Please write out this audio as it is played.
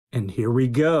And here we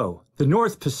go, the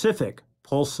North Pacific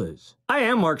pulses. I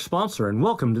am Mark Sponsor, and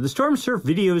welcome to the Stormsurf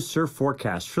Video Surf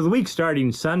Forecast for the week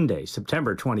starting Sunday,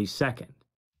 September 22nd.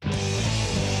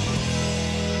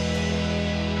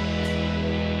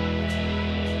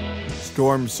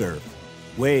 Stormsurf,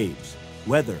 waves,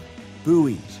 weather,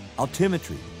 buoys,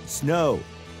 altimetry, snow,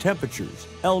 temperatures,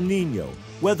 El Nino,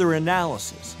 weather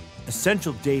analysis,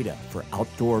 essential data for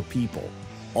outdoor people,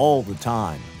 all the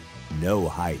time, no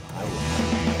hype.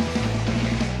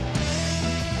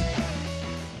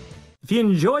 If you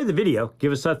enjoy the video,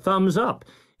 give us a thumbs up.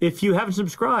 If you haven't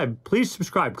subscribed, please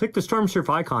subscribe. Click the Stormsurf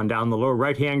icon down the lower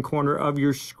right-hand corner of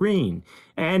your screen.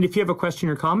 And if you have a question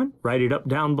or comment, write it up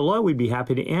down below. We'd be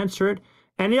happy to answer it.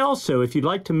 And also, if you'd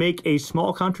like to make a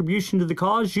small contribution to the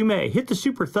cause, you may hit the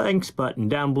super thanks button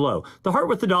down below, the heart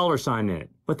with the $sign in it.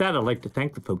 With that, I'd like to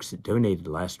thank the folks that donated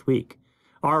last week.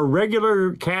 Our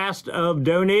regular cast of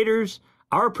donators,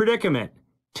 Our Predicament,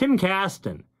 Tim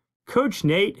Caston, Coach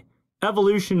Nate,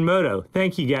 Evolution Moto.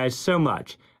 Thank you guys so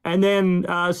much. And then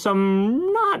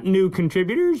some not new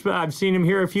contributors, but I've seen them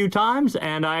here a few times,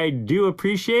 and I do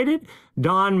appreciate it.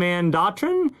 Don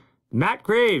Mandotrin, Matt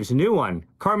Graves, a new one,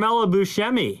 Carmela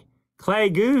Buscemi,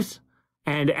 Clay Goose,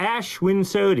 and Ash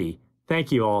Winsodi.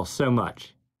 Thank you all so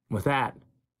much. With that,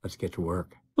 let's get to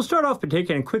work. We'll start off by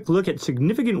taking a quick look at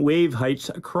significant wave heights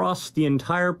across the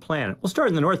entire planet. We'll start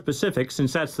in the North Pacific,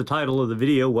 since that's the title of the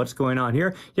video, What's Going On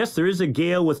Here? Yes, there is a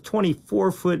gale with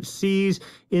 24-foot seas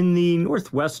in the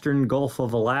northwestern Gulf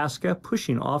of Alaska,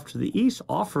 pushing off to the east,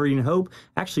 offering hope.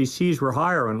 Actually, seas were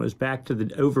higher when it was back to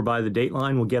the over by the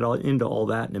dateline. We'll get into all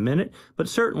that in a minute, but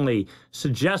certainly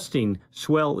suggesting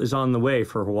swell is on the way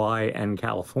for Hawaii and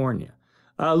California.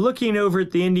 Looking over at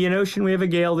the Indian Ocean, we have a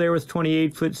gale there with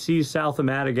 28-foot seas south of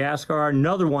Madagascar.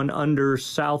 Another one under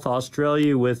South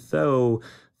Australia with,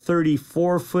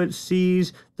 34-foot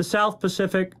seas. The South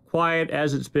Pacific, quiet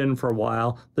as it's been for a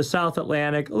while. The South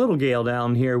Atlantic, a little gale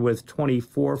down here with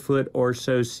 24-foot or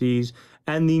so seas.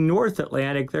 And the North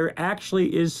Atlantic, there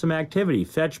actually is some activity.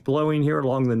 Fetch blowing here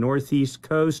along the northeast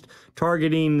coast,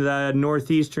 targeting the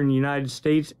northeastern United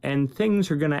States, and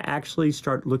things are going to actually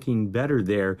start looking better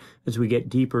there as we get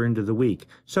deeper into the week.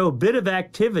 So a bit of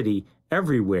activity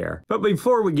everywhere. But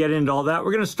before we get into all that,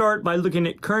 we're going to start by looking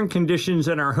at current conditions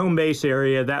in our home base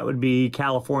area. That would be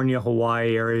California,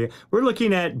 Hawaii area. We're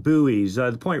looking at buoys.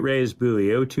 The Point Reyes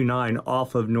buoy, 029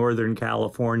 off of Northern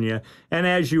California. And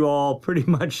as you all pretty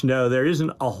much know, there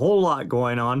isn't a whole lot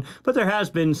going on, but there has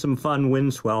been some fun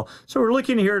wind swell. So we're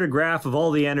looking here at a graph of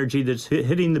all the energy that's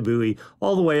hitting the buoy,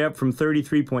 all the way up from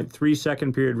 33.3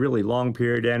 second period, really long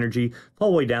period energy,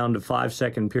 all the way down to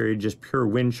 5-second period, just pure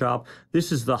wind chop.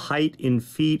 This is the height in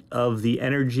feet of the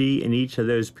energy in each of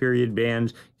those period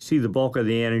bands. You see the bulk of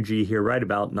the energy here, right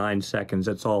about 9 seconds.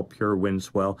 That's all pure wind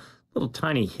swell. Little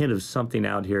tiny hint of something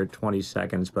out here at 20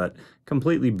 seconds, but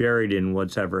completely buried in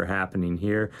what's ever happening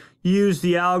here. Use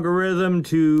the algorithm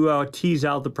to tease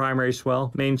out the primary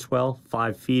swell, main swell,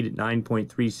 5 feet at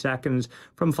 9.3 seconds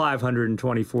from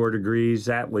 524 degrees.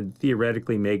 That would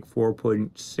theoretically make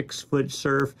 4.6 foot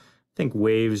surf. I think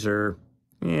waves are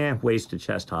waist to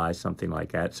chest high, something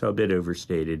like that, so a bit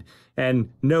overstated, and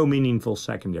no meaningful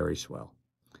secondary swell.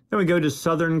 Then we go to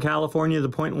Southern California, the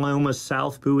Point Loma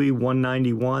South Buoy,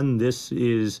 191. This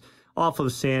is off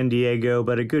of San Diego,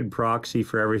 but a good proxy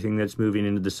for everything that's moving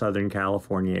into the Southern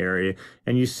California area.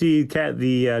 And you see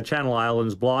the Channel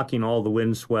Islands blocking all the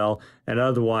wind swell, and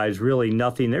otherwise really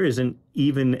nothing. There isn't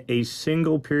even a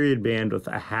single period band with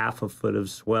a half a foot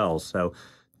of swell, so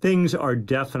things are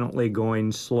definitely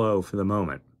going slow for the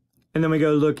moment. And then we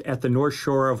go look at the north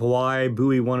shore of Hawaii,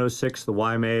 buoy 106, the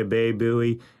Waimea Bay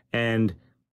buoy, and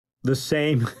the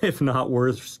same, if not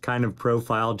worse, kind of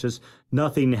profile, just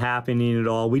nothing happening at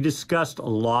all. We discussed a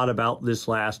lot about this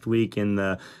last week in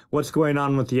the What's Going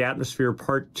On with the Atmosphere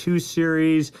Part 2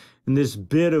 series, and this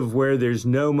bit of where there's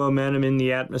no momentum in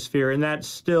the atmosphere, and that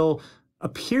still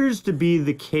appears to be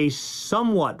the case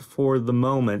somewhat for the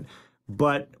moment.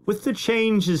 But with the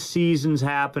change of seasons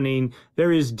happening,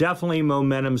 there is definitely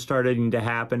momentum starting to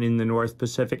happen in the North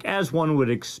Pacific, as one would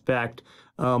expect.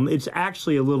 It's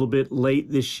actually a little bit late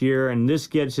this year, and this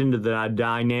gets into the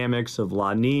dynamics of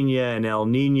La Nina and El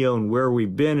Nino and where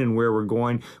we've been and where we're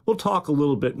going. We'll talk a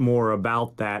little bit more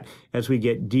about that as we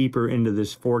get deeper into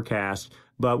this forecast,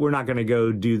 but we're not going to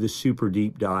go do the super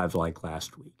deep dive like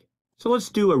last week. So let's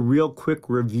do a real quick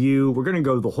review. We're going to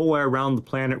go the whole way around the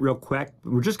planet real quick.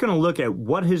 We're just going to look at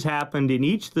what has happened in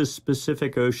each of the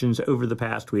specific oceans over the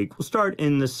past week. We'll start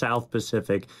in the South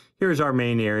Pacific. Here's our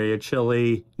main area: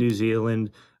 Chile, New Zealand,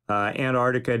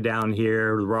 Antarctica down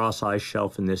here, the Ross Ice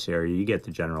Shelf in this area. You get the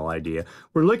general idea.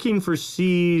 We're looking for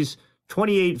seas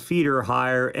 28 feet or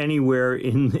higher anywhere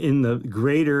in the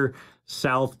greater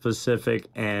South Pacific,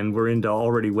 and we're into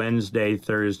already Wednesday,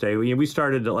 Thursday. We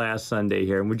started it last Sunday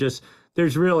here, and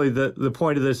there's really, the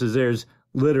point of this is there's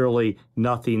literally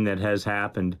nothing that has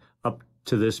happened up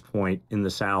to this point in the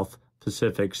South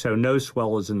Pacific. So no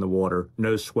swell is in the water,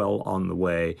 no swell on the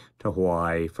way to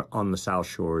Hawaii on the South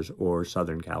Shores or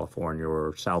Southern California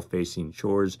or south-facing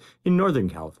shores in Northern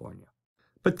California.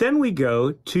 But then we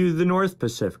go to the North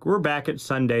Pacific. We're back at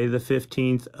Sunday, the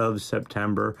 15th of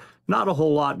September. Not a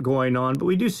whole lot going on, but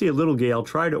we do see a little gale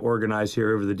try to organize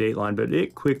here over the dateline, but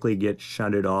it quickly gets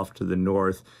shunted off to the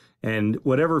north. And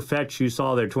whatever fetch you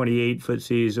saw there, 28-foot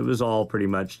seas, it was all pretty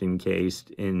much encased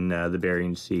in the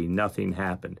Bering Sea. Nothing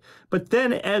happened. But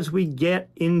then as we get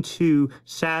into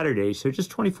Saturday, so just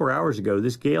 24 hours ago,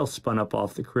 this gale spun up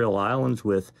off the Kuril Islands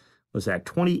with, was that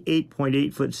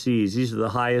 28.8-foot seas. These are the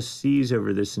highest seas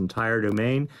over this entire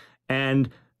domain. And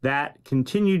that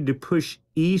continued to push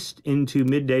east into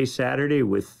midday Saturday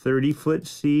with 30-foot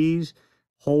seas,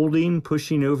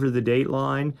 pushing over the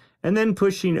dateline, and then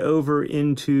pushing over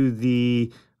into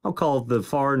the, I'll call it the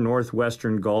far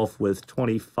northwestern Gulf with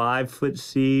 25-foot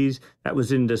seas. That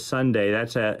was into Sunday.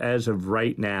 That's as of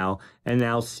right now, and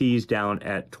now seas down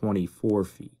at 24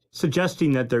 feet,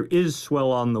 suggesting that there is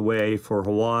swell on the way for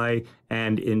Hawaii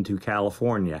and into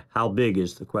California. How big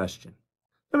is the question?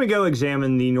 Then we go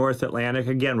examine the North Atlantic.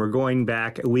 Again, we're going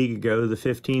back a week ago, the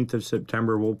 15th of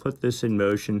September. We'll put this in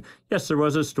motion. Yes, there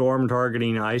was a storm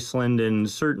targeting Iceland and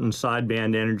certain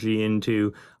sideband energy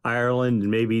into Ireland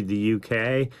and maybe the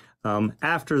UK.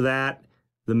 After that,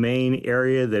 the main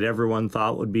area that everyone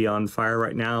thought would be on fire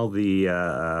right now,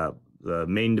 the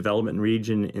main development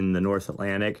region in the North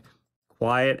Atlantic,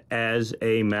 quiet as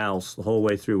a mouse the whole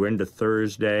way through. We're into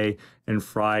Thursday and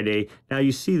Friday. Now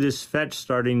you see this fetch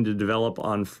starting to develop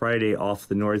on Friday off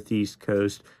the northeast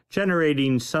coast,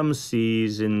 generating some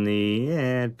seas in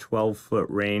the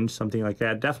 12-foot range, something like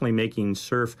that, definitely making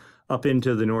surf up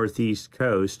into the northeast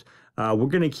coast. We're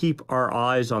going to keep our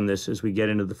eyes on this as we get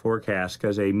into the forecast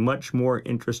because a much more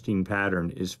interesting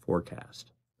pattern is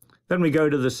forecast. Then we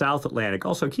go to the South Atlantic.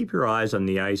 Also, keep your eyes on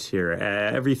the ice here.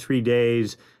 Every 3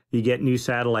 days, you get new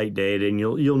satellite data, and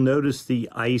you'll notice the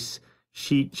ice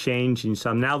sheet changing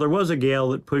some. Now, there was a gale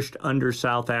that pushed under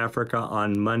South Africa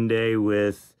on Monday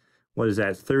with,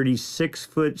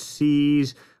 36-foot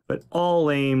seas, but all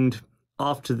aimed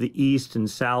off to the east and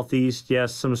southeast.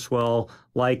 Yes, some swell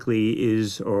likely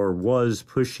is or was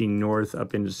pushing north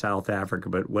up into South Africa,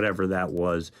 but whatever that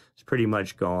was, it's pretty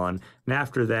much gone. And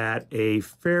after that, a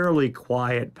fairly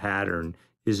quiet pattern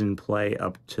is in play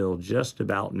up till just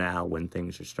about now when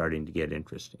things are starting to get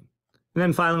interesting. And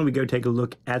then finally, we go take a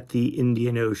look at the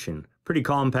Indian Ocean. Pretty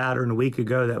calm pattern a week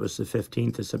ago. That was the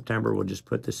 15th of September. We'll just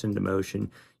put this into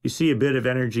motion. You see a bit of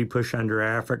energy push under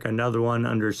Africa, another one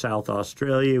under South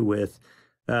Australia with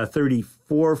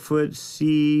 34-foot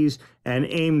seas and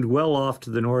aimed well off to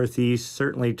the northeast,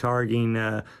 certainly targeting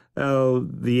the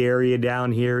area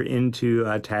down here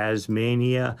into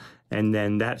Tasmania. And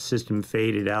then that system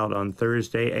faded out on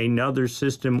Thursday. Another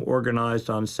system organized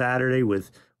on Saturday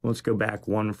with, let's go back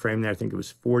one frame there. I think it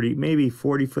was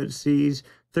 40-foot seas,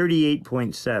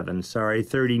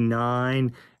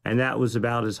 39, and that was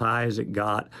about as high as it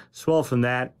got. Swell from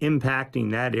that,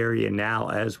 impacting that area now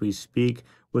as we speak,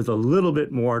 with a little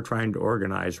bit more trying to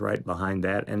organize right behind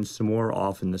that, and some more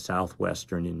off in the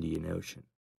southwestern Indian Ocean.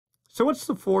 So what's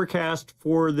the forecast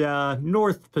for the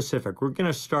North Pacific? We're going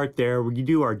to start there. We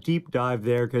do our deep dive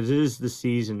there because it is the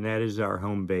season. That is our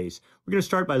home base. We're going to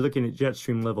start by looking at jet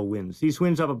stream level winds. These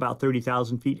winds up about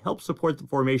 30,000 feet help support the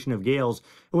formation of gales.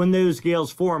 And when those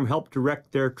gales form, help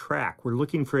direct their track. We're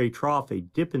looking for a trough, a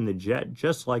dip in the jet,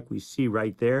 just like we see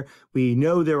right there. We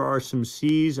know there are some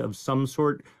seas of some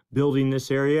sort building this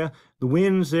area. The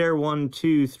winds there, 1,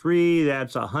 2, 3,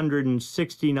 that's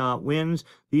 160 knot winds.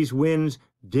 These winds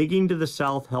digging to the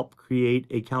south help create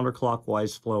a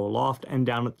counterclockwise flow aloft and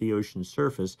down at the ocean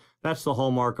surface. That's the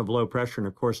hallmark of low pressure. And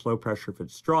of course, low pressure, if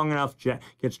it's strong enough,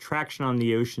 gets traction on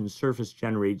the ocean surface,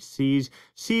 generates seas.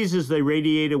 Seas, as they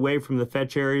radiate away from the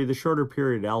fetch area, the shorter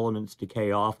period elements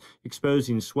decay off,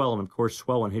 exposing swell. And of course,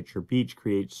 swell and hit your beach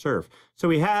creates surf. So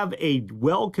we have a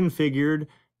well-configured,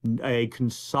 a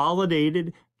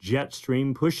consolidated jet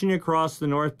stream pushing across the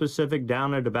North Pacific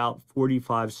down at about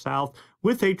 45 south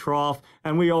with a trough,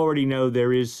 and we already know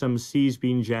there is some seas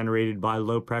being generated by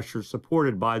low pressure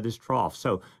supported by this trough.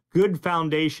 So good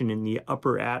foundation in the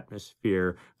upper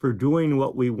atmosphere for doing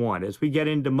what we want. As we get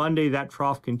into Monday, that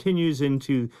trough continues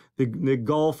into the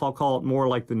Gulf. I'll call it more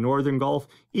like the northern Gulf.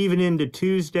 Even into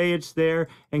Tuesday, it's there,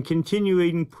 and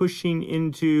continuing pushing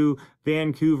into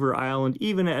Vancouver Island,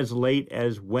 even as late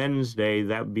as Wednesday.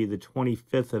 That would be the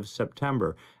 25th of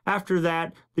September. After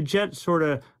that, the jet sort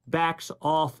of backs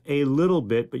off a little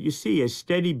bit, but you see a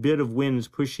steady bit of winds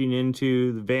pushing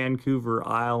into the Vancouver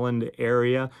Island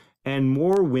area, and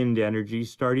more wind energy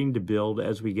starting to build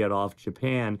as we get off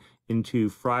Japan into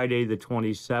Friday the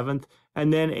 27th.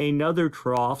 And then another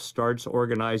trough starts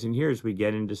organizing here as we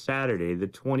get into Saturday, the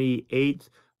 28th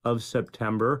of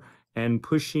September, and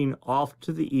pushing off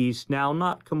to the east. Now,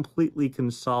 not completely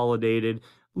consolidated,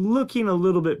 looking a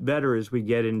little bit better as we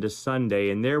get into Sunday.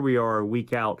 And there we are a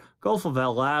week out. Gulf of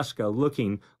Alaska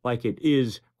looking like it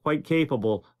is quite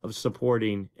capable of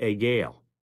supporting a gale.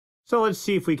 So let's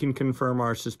see if we can confirm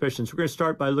our suspicions. We're going to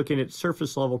start by looking at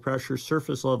surface level pressure,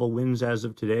 surface level winds as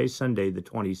of today, Sunday, the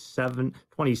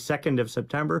 22nd of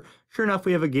September. Sure enough,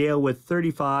 we have a gale with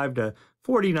 35 to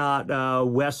 40 knot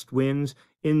west winds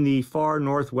in the far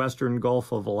northwestern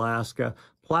Gulf of Alaska,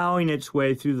 plowing its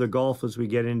way through the Gulf as we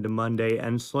get into Monday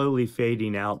and slowly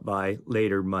fading out by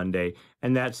later Monday.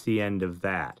 And that's the end of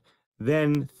that.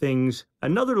 Then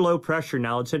another low pressure.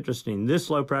 Now it's interesting. This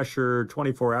low pressure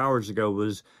 24 hours ago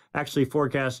was actually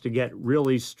forecast to get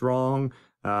really strong.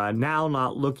 Now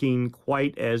not looking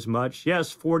quite as much.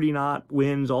 Yes, 40 knot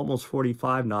winds, almost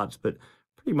 45 knots, but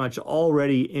pretty much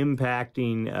already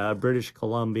impacting British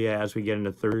Columbia as we get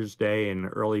into Thursday and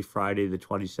early Friday, the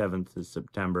 27th of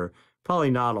September.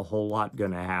 Probably not a whole lot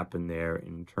going to happen there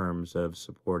in terms of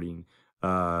supporting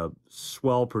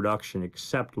swell production,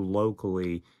 except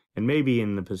locally and maybe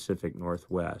in the Pacific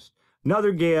Northwest.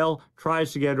 Another gale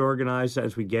tries to get organized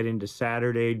as we get into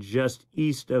Saturday, just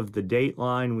east of the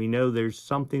dateline. We know there's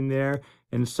something there.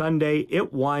 And Sunday,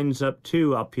 it winds up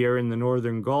too up here in the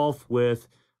northern Gulf with,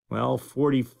 well,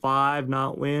 45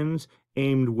 knot winds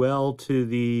aimed well to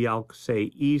the, I'll say,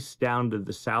 east down to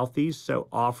the southeast, so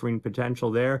offering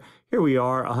potential there. Here we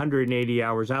are 180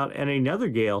 hours out, and another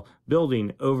gale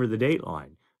building over the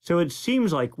dateline. So it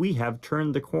seems like we have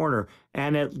turned the corner,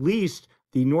 and at least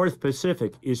the North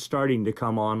Pacific is starting to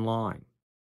come online.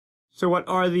 So what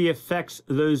are the effects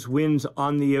of those winds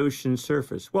on the ocean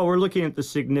surface? Well, we're looking at the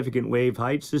significant wave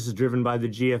heights. This is driven by the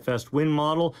GFS wind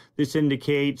model. This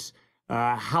indicates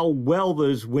how well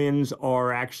those winds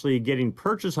are actually getting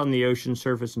purchase on the ocean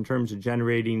surface in terms of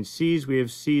generating seas. We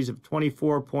have seas of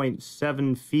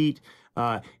 24.7 feet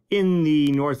in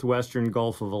the northwestern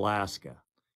Gulf of Alaska.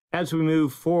 As we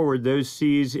move forward, those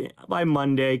seas by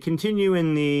Monday continue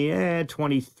in the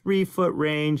 23-foot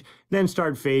range, then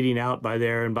start fading out by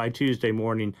there, and by Tuesday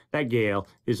morning, that gale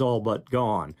is all but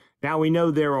gone. Now we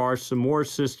know there are some more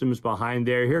systems behind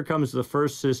there. Here comes the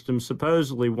first system,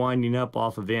 supposedly winding up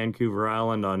off of Vancouver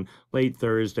Island on late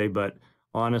Thursday, but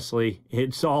honestly,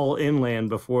 it's all inland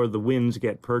before the winds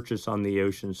get purchase on the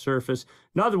ocean surface.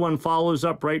 Another one follows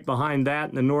up right behind that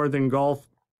in the northern Gulf.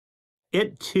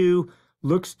 It, too,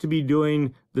 looks to be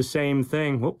doing the same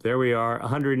thing. Whoop, there we are,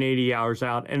 180 hours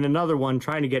out. And another one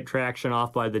trying to get traction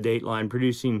off by the dateline,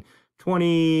 producing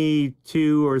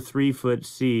 22 or 3-foot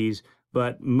seas,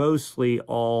 but mostly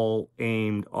all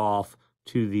aimed off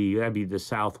to that'd be the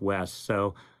southwest.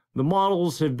 So the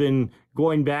models have been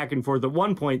going back and forth. At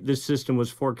one point, this system was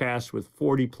forecast with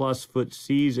 40-plus foot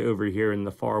seas over here in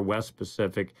the far west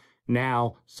Pacific.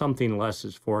 Now, something less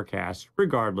is forecast.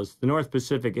 Regardless, the North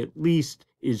Pacific at least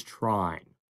is trying.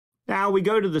 Now we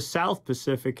go to the South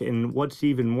Pacific, and what's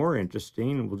even more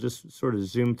interesting, we'll just sort of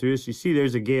zoom through this. You see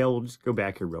there's a gale. We'll just go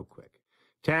back here real quick.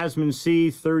 Tasman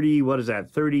Sea,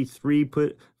 33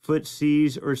 foot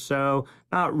seas or so,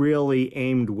 not really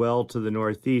aimed well to the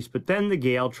northeast. But then the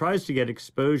gale tries to get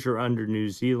exposure under New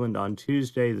Zealand on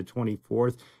Tuesday, the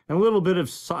 24th, and a little bit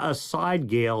of a side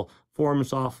gale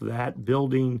forms off of that,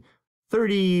 building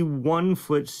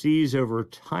 31-foot seas over a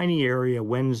tiny area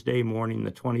Wednesday morning,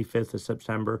 the 25th of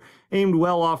September, aimed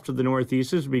well off to the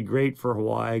northeast. This would be great for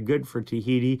Hawaii, good for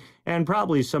Tahiti, and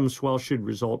probably some swell should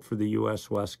result for the U.S.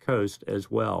 West Coast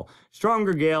as well.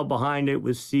 Stronger gale behind it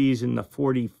with seas in the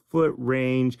 40-foot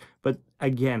range, but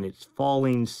again, it's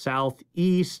falling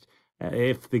southeast.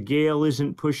 If the gale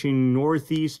isn't pushing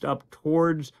northeast up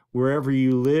towards wherever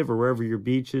you live or wherever your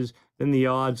beach is, then the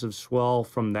odds of swell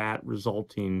from that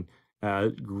resulting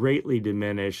greatly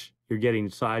diminish. You're getting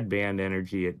sideband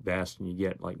energy at best, and you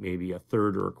get like maybe a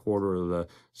third or a quarter of the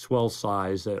swell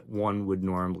size that one would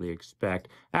normally expect.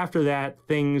 After that,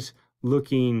 things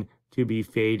looking to be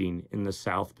fading in the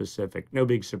South Pacific. No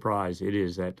big surprise, it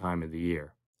is that time of the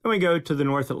year. Then we go to the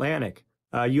North Atlantic.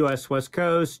 U.S. West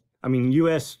Coast,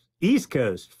 U.S. East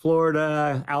Coast,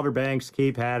 Florida, Outer Banks,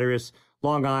 Cape Hatteras,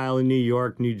 Long Island, New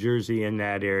York, New Jersey in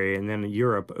that area, and then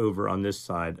Europe over on this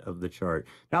side of the chart.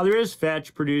 Now there is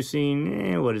Fetch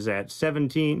producing, what is that,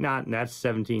 17, that's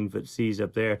 17-foot seas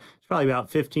up there. It's probably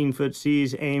about 15-foot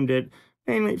seas aimed at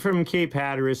mainly from Cape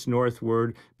Hatteras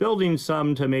northward, building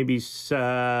some to maybe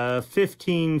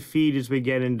 15 feet as we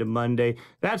get into Monday.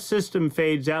 That system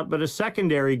fades out, but a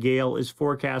secondary gale is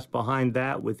forecast behind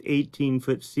that with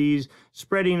 18-foot seas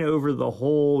spreading over the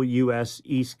whole U.S.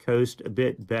 East Coast a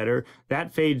bit better.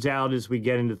 That fades out as we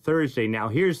get into Thursday. Now,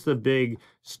 here's the big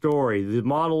story. The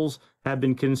models have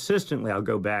been consistently, I'll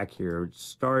go back here, it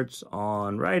starts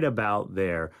on right about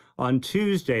there. On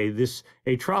Tuesday,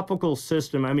 a tropical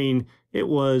system, it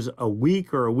was a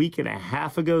week or a week and a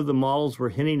half ago, the models were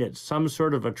hinting at some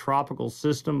sort of a tropical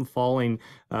system falling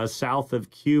south of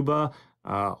Cuba.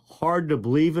 Hard to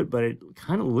believe it, but it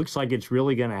kind of looks like it's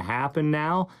really going to happen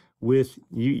now. With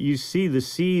you see the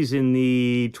seas in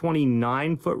the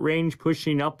 29-foot range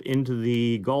pushing up into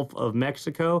the Gulf of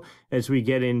Mexico as we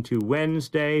get into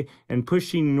Wednesday, and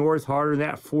pushing north harder,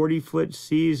 that 40-foot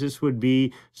seas. This would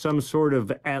be some sort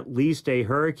of at least a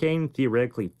hurricane,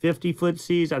 theoretically 50-foot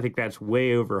seas. I think that's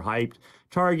way overhyped.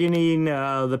 Targeting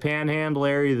the Panhandle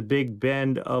area, the Big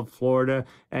Bend of Florida,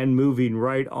 and moving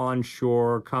right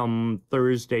onshore come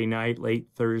Thursday night, late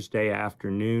Thursday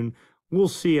afternoon. We'll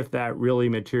see if that really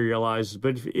materializes.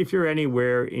 But if you're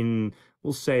anywhere in,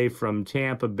 we'll say, from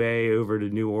Tampa Bay over to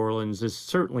New Orleans, this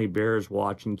certainly bears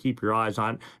watching. Keep your eyes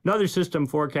on it. Another system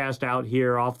forecast out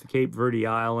here off the Cape Verde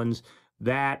Islands,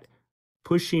 that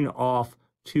pushing off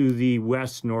to the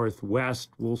west-northwest.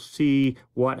 We'll see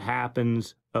what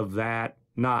happens of that.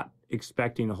 Not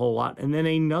expecting a whole lot. And then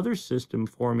another system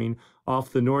forming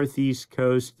off the northeast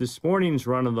coast. This morning's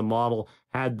run of the model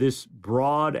had this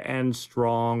broad and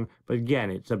strong, but again,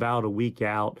 it's about a week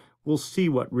out. We'll see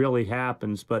what really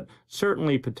happens, but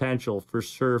certainly potential for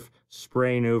surf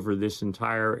spraying over this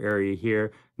entire area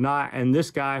here. And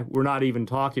this guy, we're not even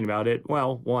talking about it.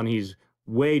 Well, one, he's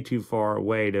way too far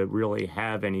away to really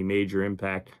have any major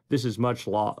impact. This is much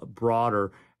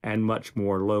broader and much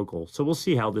more local. So we'll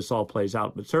see how this all plays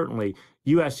out. But certainly,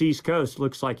 U.S. East Coast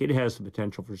looks like it has the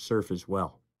potential for surf as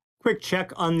well. Quick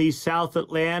check on the South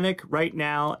Atlantic. Right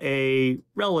now, a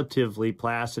relatively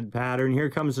placid pattern. Here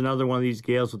comes another one of these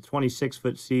gales with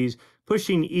 26-foot seas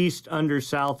pushing east under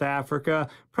South Africa.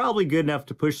 Probably good enough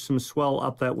to push some swell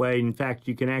up that way. In fact,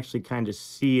 you can actually kind of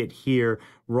see it here.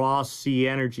 Raw sea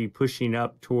energy pushing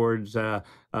up towards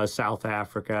South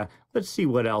Africa. Let's see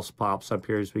what else pops up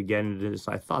here as we get into this.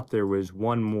 I thought there was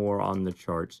one more on the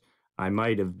charts. I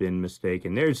might have been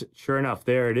mistaken. Sure enough,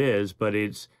 there it is, but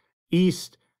it's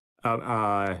east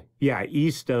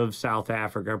of South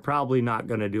Africa. Probably not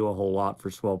going to do a whole lot for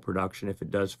swell production if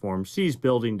it does form. Seas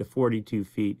building to 42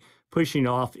 feet, pushing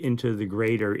off into the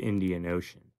greater Indian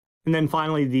Ocean. And then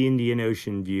finally, the Indian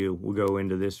Ocean view. We'll go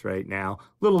into this right now.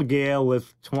 Little gale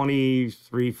with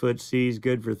 23-foot seas,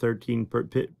 good for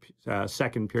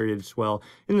 13-second period swell.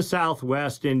 In the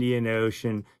southwest Indian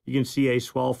Ocean, you can see a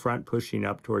swell front pushing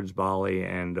up towards Bali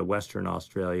and Western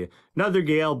Australia. Another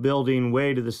gale building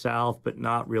way to the south, but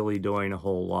not really doing a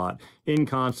whole lot.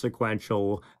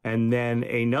 Inconsequential. And then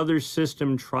another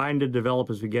system trying to develop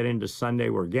as we get into Sunday,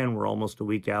 where again, we're almost a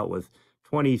week out with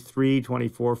 23,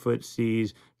 24-foot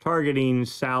seas, targeting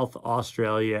South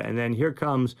Australia. And then here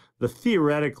comes the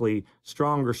theoretically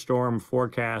stronger storm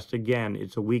forecast. Again,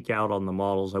 it's a week out on the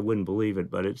models. I wouldn't believe it,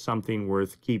 but it's something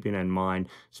worth keeping in mind,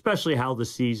 especially how the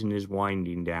season is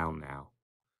winding down now.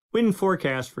 Wind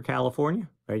forecast for California,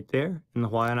 right there in the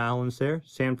Hawaiian Islands there.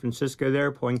 San Francisco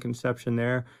there, Point Conception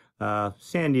there.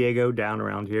 San Diego down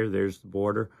around here. There's the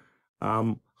border.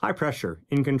 High pressure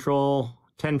in control.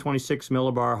 1026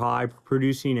 millibar high,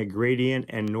 producing a gradient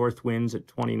and north winds at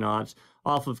 20 knots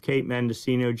off of Cape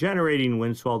Mendocino, generating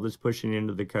wind swell that's pushing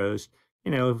into the coast.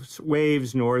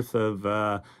 Waves north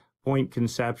of Point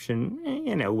Conception,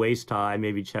 waist high,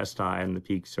 maybe chest high on the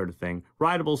peak sort of thing.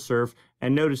 Rideable surf,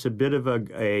 and notice a bit of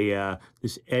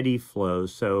this eddy flow.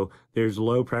 So there's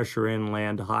low pressure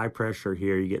inland, high pressure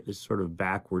here. You get this sort of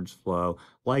backwards flow,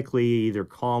 likely either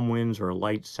calm winds or a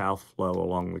light south flow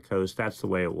along the coast. That's the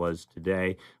way it was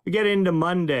today. We get into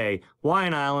Monday.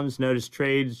 Hawaiian Islands, notice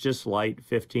trades just light,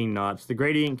 15 knots. The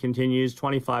gradient continues,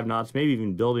 25 knots, maybe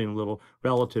even building a little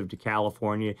relative to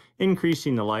California,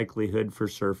 increasing the likelihood for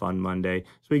surf on Monday.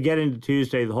 So we get into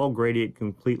Tuesday, the whole gradient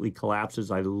completely collapses.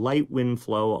 A light wind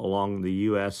flow along the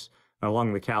U.S.,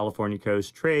 along the California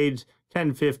coast, trades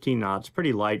 10-15 knots,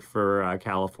 pretty light for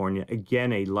California.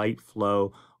 Again, a light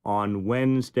flow On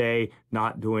Wednesday,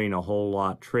 not doing a whole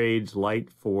lot. Trades light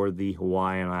for the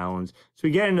Hawaiian Islands. So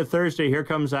we get into Thursday. Here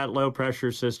comes that low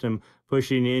pressure system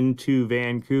pushing into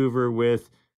Vancouver with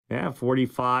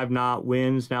 45 knot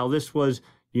winds. Now this was,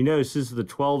 you notice this is the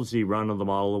 12Z run of the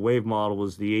model. The wave model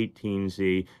was the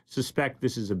 18Z. Suspect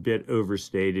this is a bit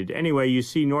overstated. Anyway, you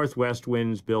see northwest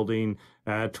winds building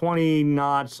 20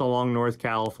 knots along North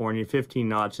California, 15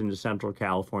 knots into Central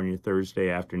California Thursday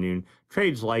afternoon.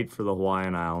 Trades light for the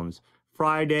Hawaiian Islands.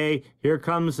 Friday, here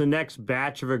comes the next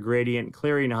batch of a gradient,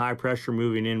 clearing high pressure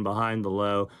moving in behind the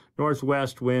low.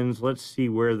 Northwest winds, let's see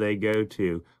where they go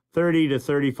to. 30 to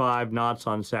 35 knots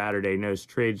on Saturday. Notice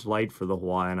trades light for the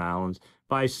Hawaiian Islands.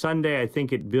 By Sunday, I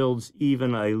think it builds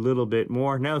even a little bit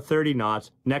more. Now 30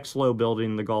 knots. Next low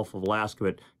building in the Gulf of Alaska,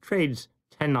 but trades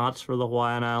 10 knots for the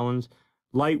Hawaiian Islands.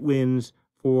 Light winds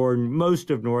for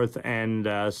most of North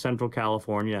and Central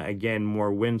California. Again,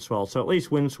 more wind swell. So at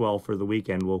least wind swell for the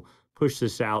weekend. We'll push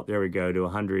this out, there we go, to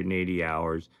 180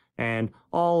 hours. And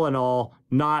all in all,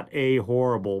 not a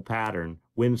horrible pattern.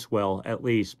 Wind swell at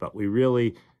least, but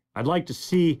I'd like to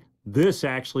see this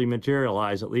actually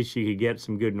materialize. At least you could get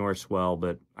some good north swell,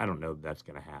 but I don't know if that's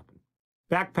going to happen.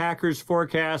 Backpackers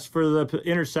forecast for the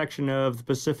intersection of the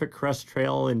Pacific Crest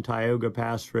Trail and Tioga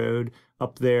Pass Road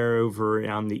up there over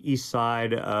on the east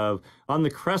side on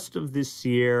the crest of the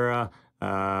Sierra,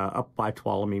 up by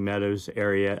Tuolumne Meadows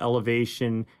area.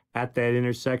 Elevation at that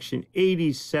intersection,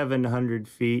 8,700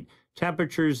 feet.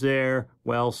 Temperatures there,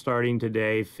 well, starting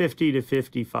today, 50 to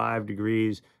 55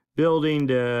 degrees. Building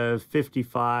to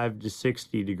 55 to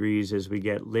 60 degrees as we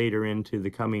get later into the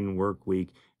coming work week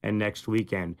and next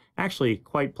weekend. Actually,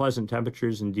 quite pleasant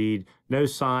temperatures indeed. No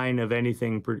sign of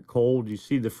anything cold. You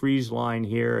see the freeze line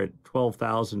here at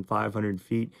 12,500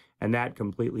 feet, and that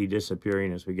completely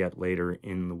disappearing as we get later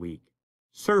in the week.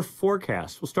 Surf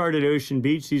forecast. We'll start at Ocean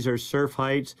Beach. These are surf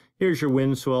heights. Here's your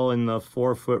wind swell in the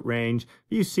 4-foot range.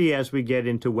 You see as we get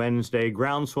into Wednesday,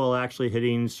 ground swell actually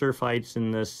hitting surf heights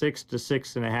in the 6 to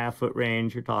 6.5 foot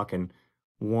range. You're talking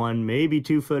 1, maybe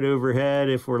 2 foot overhead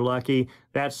if we're lucky.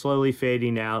 That's slowly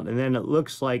fading out. And then it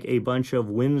looks like a bunch of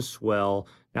wind swell.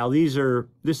 Now this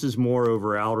is more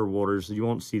over outer waters. You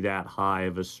won't see that high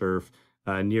of a surf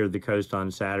near the coast on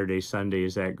Saturday, Sunday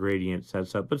as that gradient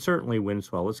sets up, but certainly wind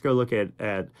swell. Let's go look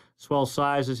at swell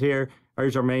sizes here.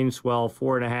 Here's our main swell,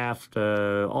 4.5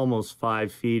 to almost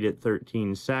 5 feet at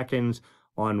 13 seconds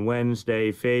on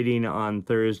Wednesday, fading on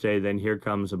Thursday. Then here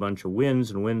comes a bunch of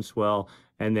winds and wind swell,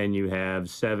 and then you have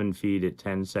 7 feet at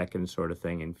 10 seconds sort of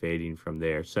thing and fading from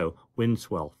there. So wind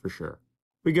swell for sure.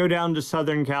 We go down to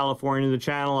Southern California, the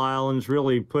Channel Islands,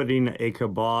 really putting a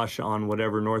kibosh on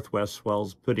whatever northwest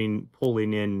swells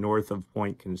pulling in north of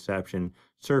Point Conception.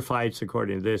 Surf heights,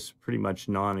 according to this, pretty much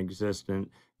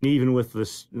non-existent. And even with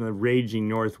the raging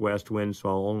northwest wind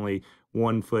swell, only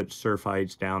 1 foot surf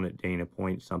heights down at Dana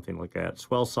Point, something like that.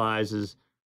 Swell sizes,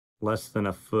 less than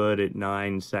a foot at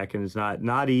 9 seconds,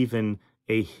 not even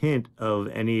a hint of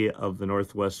any of the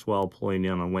northwest swell pulling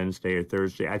in on Wednesday or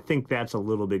Thursday. I think that's a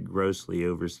little bit grossly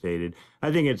overstated.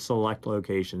 I think at select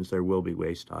locations there will be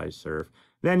waist-high surf.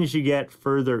 Then as you get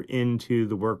further into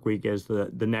the work week, as the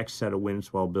next set of wind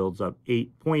swell builds up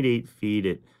 8.8 feet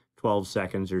at 12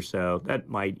 seconds or so, that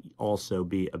might also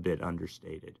be a bit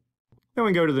understated. Then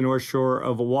we go to the north shore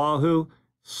of Oahu.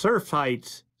 Surf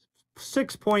heights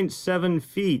 6.7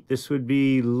 feet. This would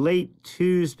be late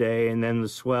Tuesday, and then the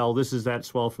swell. This is that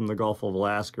swell from the Gulf of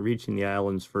Alaska, reaching the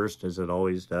islands first, as it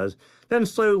always does. Then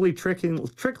slowly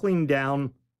trickling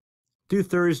down through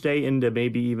Thursday into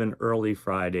maybe even early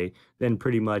Friday, then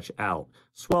pretty much out.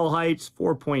 Swell heights,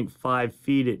 4.5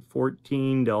 feet at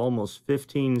 14 to almost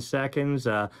 15 seconds.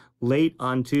 Late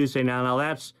on Tuesday. Now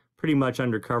that's pretty much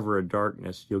under cover of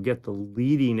darkness. You'll get the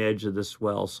leading edge of the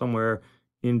swell somewhere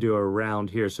into around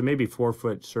here. So maybe 4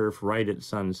 foot surf right at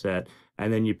sunset,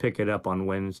 and then you pick it up on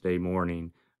Wednesday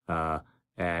morning at,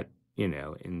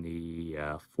 in the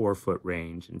 4 foot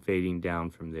range and fading down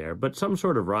from there. But some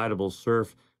sort of rideable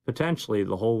surf potentially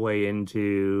the whole way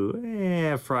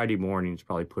into Friday morning is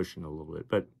probably pushing a little bit,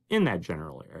 but in that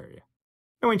general area.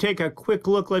 And we take a quick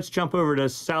look. Let's jump over to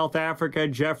South Africa,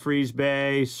 Jeffreys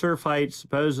Bay. Surf height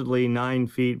supposedly 9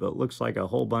 feet, but looks like a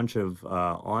whole bunch of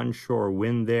onshore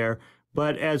wind there.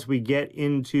 But as we get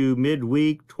into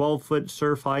midweek, 12-foot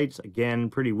surf heights, again,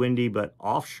 pretty windy, but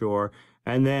offshore.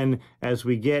 And then as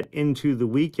we get into the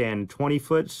weekend,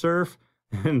 20-foot surf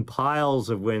and piles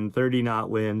of wind, 30-knot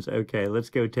winds. Okay, let's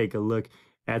go take a look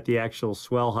at the actual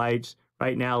swell heights.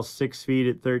 Right now, 6 feet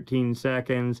at 13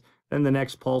 seconds. Then the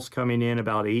next pulse coming in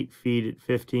about 8 feet at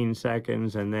 15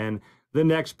 seconds. And then The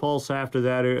next pulse after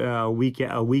that, a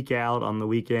week out on the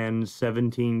weekend,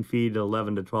 17 feet,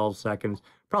 11 to 12 seconds.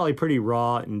 Probably pretty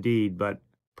raw indeed, but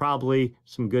probably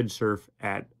some good surf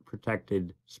at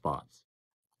protected spots.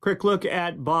 Quick look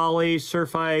at Bali.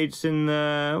 Surf heights in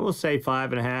the, we'll say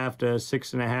 5.5 to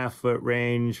 6.5 foot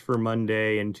range for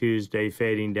Monday and Tuesday,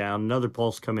 fading down. Another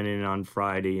pulse coming in on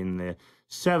Friday in the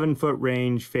 7 foot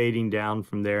range, fading down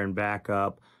from there and back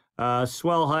up.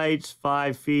 Swell heights,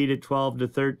 5 feet at 12 to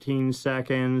 13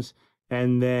 seconds.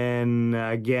 And then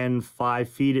again, 5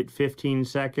 feet at 15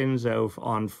 seconds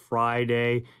on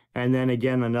Friday. And then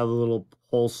again, another little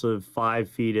pulse of 5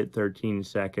 feet at 13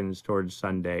 seconds towards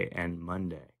Sunday and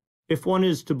Monday. If one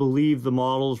is to believe the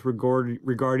models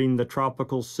regarding the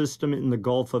tropical system in the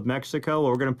Gulf of Mexico,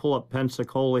 we're going to pull up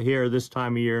Pensacola here this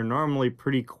time of year. Normally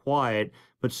pretty quiet,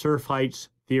 but surf heights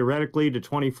theoretically to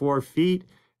 24 feet.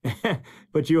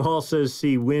 But you also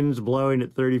see winds blowing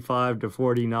at 35 to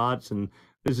 40 knots, and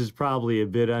this is probably a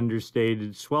bit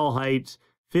understated. Swell heights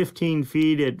 15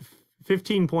 feet at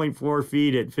 15.4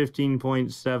 feet at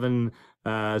 15.7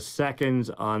 seconds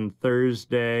on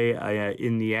Thursday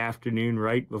in the afternoon,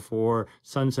 right before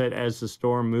sunset, as the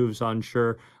storm moves on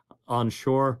shore.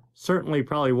 Certainly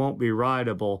probably won't be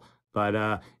rideable,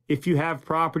 but if you have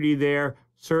property there,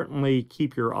 certainly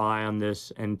keep your eye on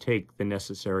this and take the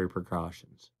necessary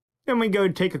precautions. Then we go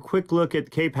take a quick look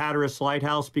at Cape Hatteras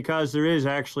Lighthouse, because there is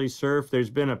actually surf. There's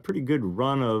been a pretty good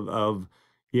run of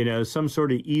some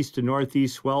sort of east to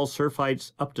northeast swell. Surf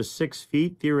heights up to 6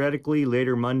 feet, theoretically,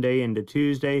 later Monday into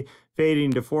Tuesday,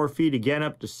 fading to 4 feet, again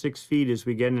up to 6 feet as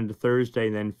we get into Thursday,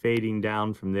 then fading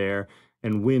down from there,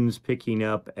 and winds picking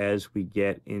up as we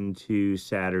get into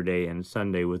Saturday and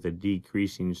Sunday with a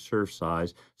decreasing surf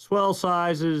size. Swell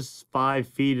sizes, 5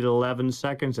 feet at 11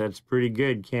 seconds. That's pretty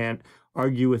good. Can't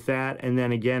argue with that. And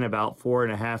then again, about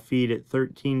 4.5 feet at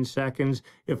 13 seconds.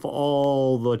 If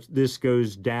all this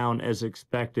goes down as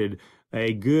expected,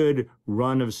 a good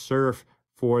run of surf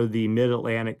for the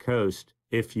mid-Atlantic coast,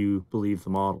 if you believe the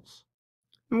models.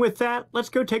 And with that, let's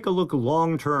go take a look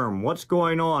long-term. What's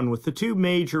going on with the two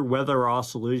major weather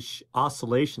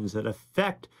oscillations that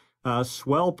affect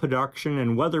swell production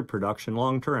and weather production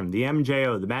long-term? The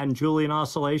MJO, the Madden-Julian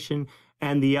Oscillation,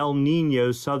 and the El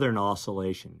Nino Southern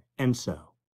Oscillation. And so,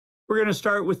 we're going to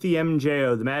start with the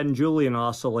MJO, the Madden-Julian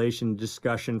Oscillation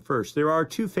discussion first. There are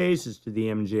two phases to the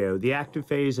MJO, the active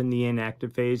phase and the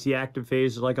inactive phase. The active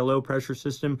phase is like a low-pressure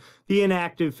system. The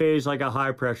inactive phase like a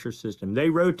high-pressure system. They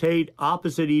rotate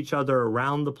opposite each other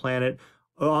around the planet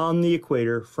on the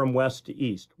equator from west to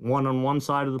east. One on one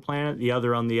side of the planet, the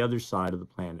other on the other side of the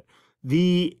planet.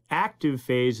 The active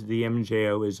phase of the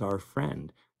MJO is our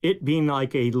friend. It being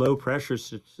like a low-pressure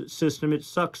system, it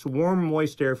sucks warm,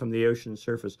 moist air from the ocean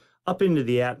surface up into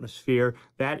the atmosphere.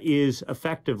 That is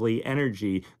effectively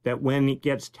energy that, when it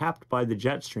gets tapped by the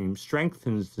jet stream,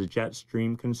 strengthens the jet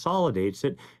stream, consolidates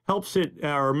it, helps it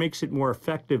or makes it more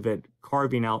effective at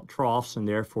carving out troughs and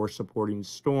therefore supporting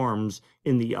storms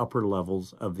in the upper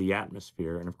levels of the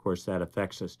atmosphere. And of course, that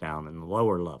affects us down in the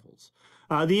lower levels.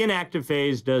 The inactive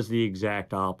phase does the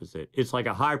exact opposite. It's like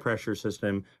a high-pressure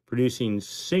system producing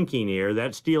sinking air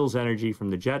that steals energy from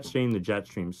the jet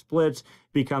stream splits,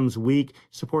 becomes weak,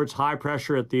 supports high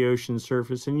pressure at the ocean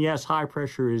surface. And yes, high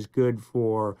pressure is good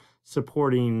for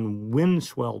supporting wind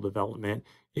swell development.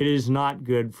 It is not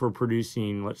good for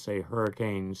producing, let's say,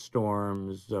 hurricanes,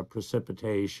 storms,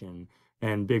 precipitation,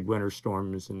 and big winter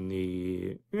storms in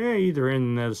the either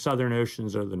in the southern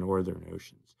oceans or the northern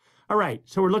oceans. All right,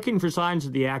 so we're looking for signs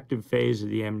of the active phase of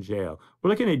the MJO. We're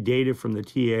looking at data from the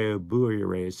TAO buoy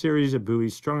array, a series of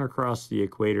buoys strung across the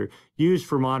equator, used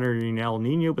for monitoring El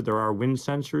Nino, but there are wind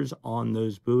sensors on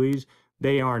those buoys.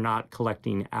 They are not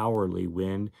collecting hourly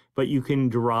wind, but you can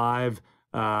derive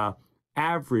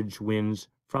average winds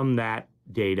from that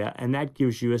data, and that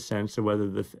gives you a sense of whether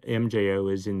the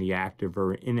MJO is in the active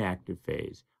or inactive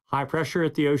phase. High pressure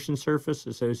at the ocean surface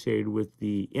associated with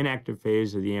the inactive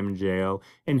phase of the MJO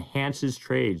enhances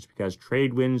trades because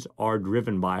trade winds are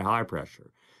driven by high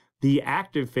pressure. The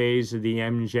active phase of the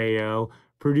MJO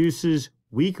produces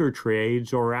weaker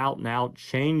trades or out and out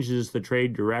changes the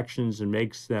trade directions and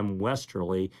makes them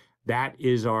westerly. That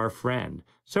is our friend.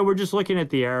 So we're just looking at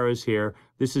the arrows here.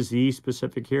 This is the East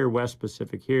Pacific here, West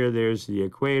Pacific here. There's the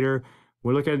equator.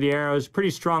 We're looking at the arrows,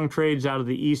 pretty strong trades out of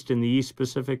the east in the East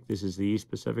Pacific. This is the East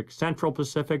Pacific. Central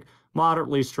Pacific,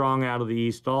 moderately strong out of the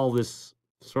east. All this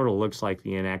sort of looks like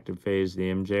the inactive phase of the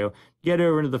MJO. Get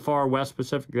over into the far West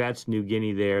Pacific, that's New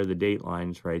Guinea there, the date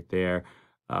line's right there.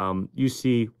 You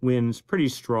see winds pretty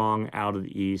strong out of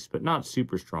the east, but not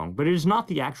super strong. But it is not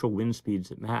the actual wind speeds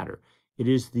that matter. It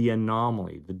is the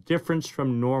anomaly, the difference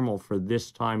from normal for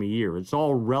this time of year. It's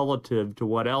all relative to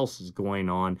what else is going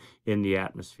on in the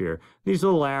atmosphere. These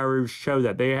little arrows show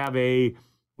that they have a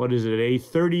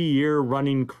 30-year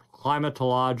running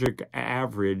climatologic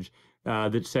average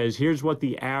that says, here's what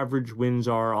the average winds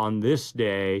are on this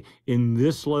day in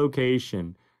this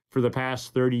location for the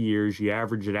past 30 years. You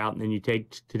average it out, and then you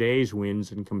take today's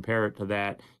winds and compare it to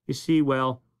that. You see,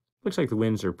 well, looks like the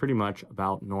winds are pretty much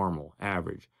about normal,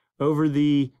 average. Over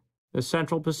the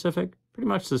Central Pacific, pretty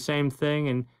much the same thing,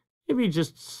 and maybe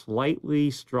just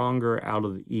slightly stronger out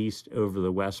of the east over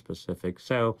the West Pacific.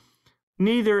 So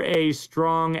neither a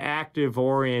strong active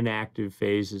or inactive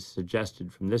phase is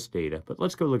suggested from this data, but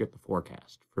let's go look at the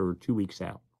forecast for 2 weeks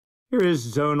out. Here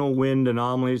is zonal wind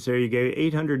anomalies. There you go,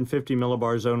 850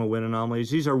 millibar zonal wind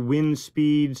anomalies. These are wind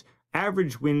speeds,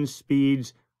 average wind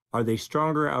speeds. Are they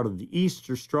stronger out of the east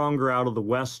or stronger out of the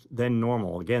west than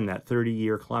normal? Again, that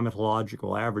 30-year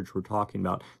climatological average we're talking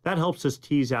about. That helps us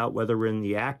tease out whether we're in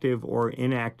the active or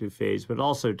inactive phase, but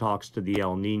also talks to the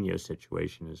El Nino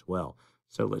situation as well.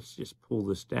 So let's just pull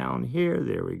this down here.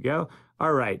 There we go.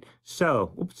 All right.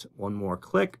 So, oops, one more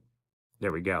click.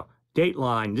 There we go.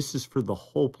 Dateline. This is for the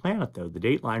whole planet, though. The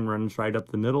dateline runs right up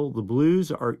the middle. The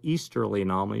blues are easterly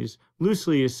anomalies,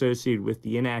 loosely associated with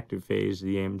the inactive phase of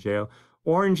the MJO.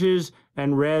 Oranges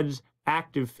and reds,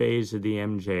 active phase of the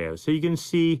MJO. So you can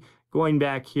see going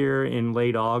back here in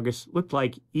late August, looked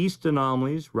like east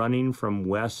anomalies running from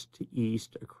west to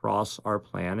east across our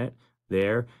planet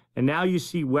there. And now you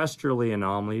see westerly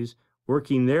anomalies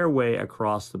working their way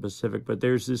across the Pacific, but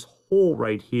there's this hole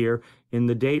right here in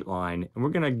the dateline. And we're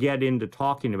going to get into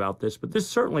talking about this, but this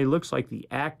certainly looks like the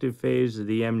active phase of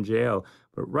the MJO.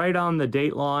 But right on the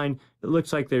dateline, it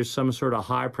looks like there's some sort of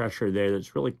high pressure there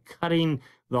that's really cutting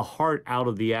the heart out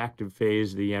of the active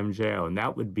phase of the MJO, and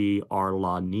that would be our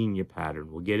La Nina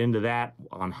pattern. We'll get into that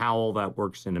on how all that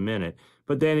works in a minute.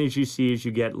 But then as you see, as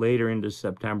you get later into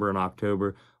September and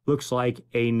October, looks like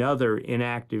another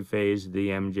inactive phase of the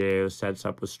MJO sets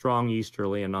up with strong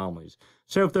easterly anomalies.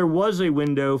 So if there was a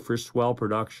window for swell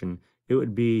production, it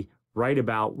would be right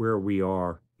about where we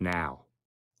are now.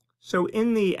 So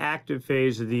in the active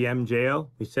phase of the MJO,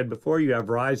 we said before, you have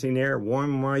rising air, warm,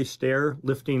 moist air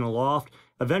lifting aloft.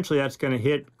 Eventually that's going to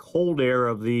hit cold air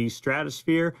of the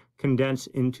stratosphere, condense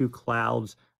into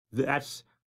clouds.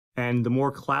 And the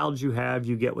more clouds you have,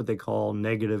 you get what they call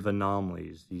negative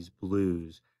anomalies, these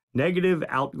blues. Negative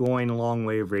outgoing long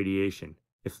wave radiation.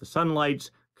 If the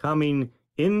sunlight's coming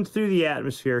in through the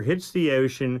atmosphere, hits the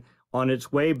ocean, on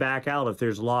its way back out, if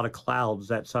there's a lot of clouds,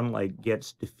 that sunlight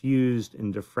gets diffused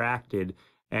and diffracted.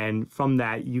 And from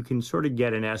that, you can sort of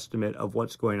get an estimate of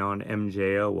what's going on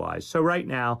MJO-wise. So right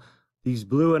now, these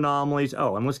blue anomalies,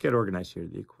 and let's get organized here.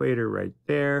 The equator right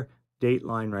there,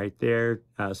 dateline right there,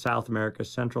 South America,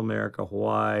 Central America,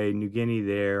 Hawaii, New Guinea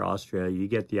there, Australia. You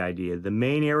get the idea. The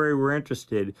main area we're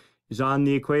interested is on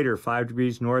the equator, 5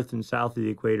 degrees north and south of the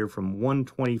equator from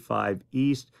 125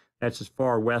 east. That's as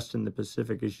far west in the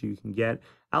Pacific as you can get,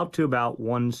 out to about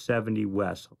 170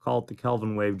 west. I'll call it the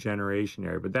Kelvin wave generation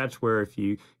area, but that's where if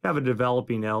you have a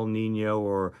developing El Nino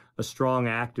or a strong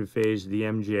active phase of the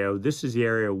MJO, this is the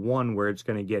area, one, where it's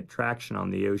going to get traction on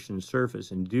the ocean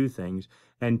surface and do things,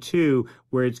 and two,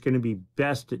 where it's going to be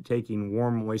best at taking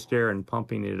warm, moist air and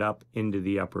pumping it up into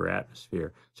the upper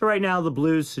atmosphere. So right now, the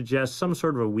blues suggest some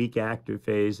sort of a weak active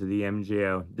phase of the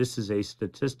MJO. This is a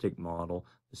statistic model,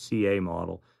 the CA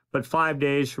model. But 5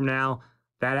 days from now,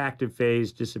 that active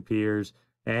phase disappears.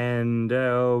 And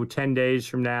 10 days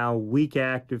from now, weak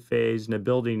active phase, and a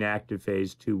building active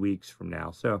phase 2 weeks from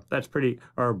now. So that's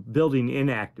or building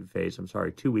inactive phase,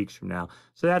 2 weeks from now.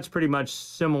 So that's pretty much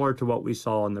similar to what we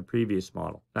saw in the previous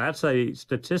model. Now, that's a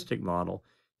statistic model.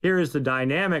 Here is the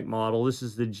dynamic model. This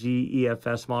is the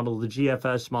GEFS model. The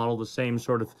GFS model, the same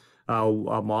sort of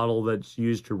a model that's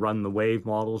used to run the wave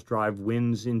models, drive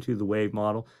winds into the wave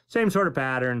model. Same sort of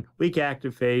pattern, weak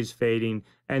active phase fading,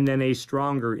 and then a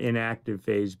stronger inactive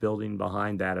phase building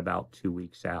behind that about 2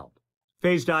 weeks out.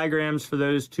 Phase diagrams for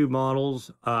those two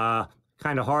models, kind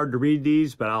of hard to read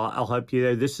these, but I'll help you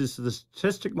there. This is the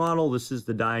statistic model. This is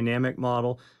the dynamic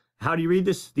model. How do you read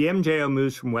this? The MJO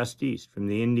moves from west to east, from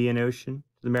the Indian Ocean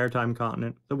to the Maritime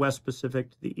Continent, the West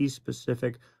Pacific to the East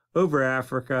Pacific, over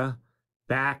Africa,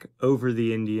 back over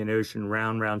the Indian Ocean,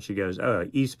 round she goes.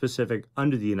 East Pacific,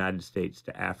 under the United States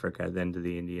to Africa, then to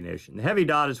the Indian Ocean. The heavy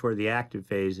dot is where the active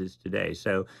phase is today.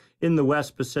 So in the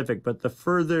West Pacific, but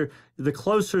the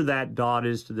closer that dot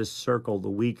is to this circle, the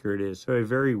weaker it is. So a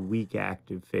very weak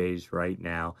active phase right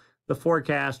now. The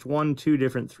forecast, 1, 2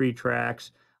 different 3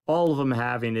 tracks, all of them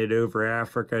having it over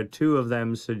Africa. 2 of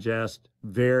them suggest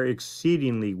very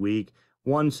exceedingly weak.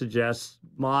 One suggests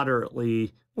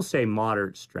moderately, we'll say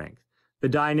moderate strength. The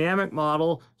dynamic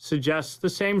model suggests the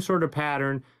same sort of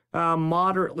pattern,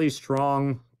 moderately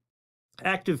strong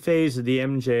active phase of the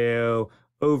MJO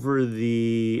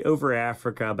over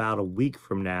Africa about a week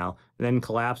from now, and then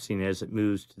collapsing as it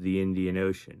moves to the Indian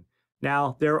Ocean.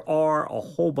 Now, there are a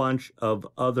whole bunch of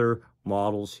other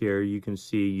models here. You can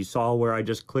see, you saw where I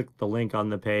just clicked the link on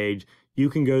the page. You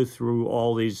can go through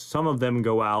all these. Some of them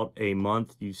go out a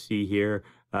month. You see here,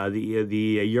 the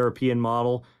European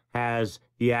model has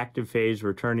the active phase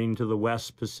returning to the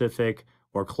West Pacific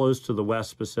or close to the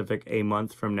West Pacific a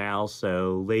month from now,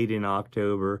 so late in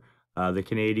October. The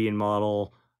Canadian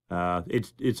model,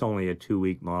 it's only a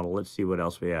 2-week model. Let's see what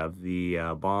else we have.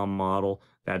 The BOM model,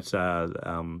 that's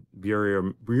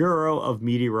Bureau of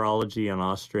Meteorology in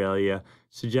Australia,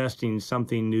 suggesting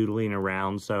something noodling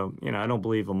around. So, I don't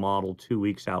believe a model 2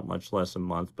 weeks out, much less a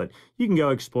month, but you can go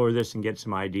explore this and get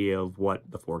some idea of what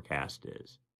the forecast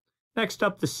is. Next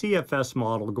up, the CFS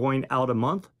model going out a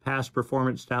month, past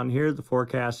performance down here, the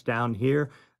forecast down here.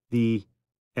 The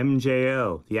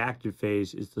MJO, the active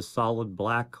phase, is the solid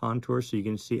black contour, so you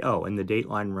can see, and the date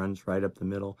line runs right up the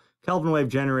middle. Kelvin wave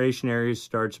generation area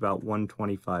starts about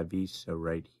 125 east, so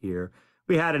right here.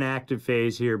 We had an active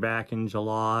phase here back in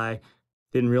July.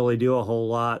 Didn't really do a whole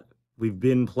lot. We've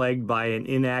been plagued by an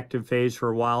inactive phase for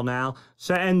a while now.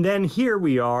 So, and then here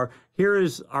we are. Here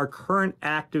is our current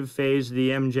active phase of the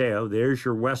MJO. There's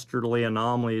your westerly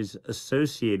anomalies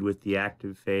associated with the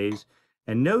active phase.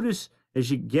 And notice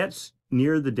as it gets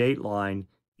near the date line,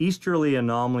 easterly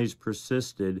anomalies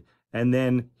persisted. And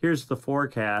then here's the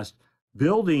forecast,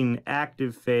 building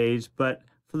active phase, but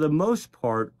for the most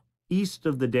part, east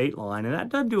of the date line. And that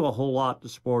doesn't do a whole lot to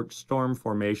support storm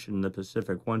formation in the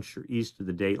Pacific once you're east of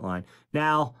the date line.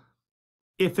 Now,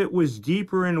 if it was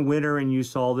deeper in winter and you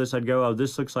saw this, I'd go,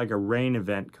 this looks like a rain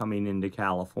event coming into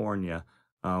California.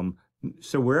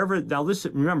 So wherever, now this,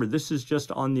 remember, this is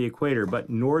just on the equator, but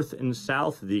north and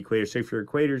south of the equator. So if your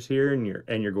equator's here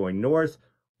and you're going north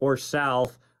or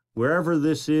south, wherever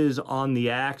this is on the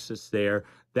axis there,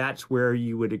 that's where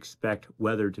you would expect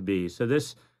weather to be. So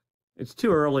this, it's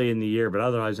too early in the year, but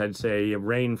otherwise I'd say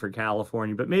rain for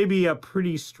California, but maybe a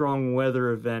pretty strong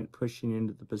weather event pushing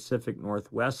into the Pacific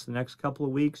Northwest the next couple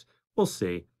of weeks. We'll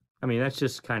see. I mean, that's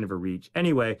just kind of a reach.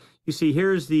 Anyway, you see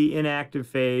here's the inactive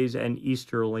phase and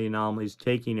easterly anomalies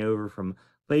taking over from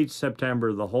late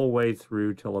September the whole way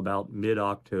through till about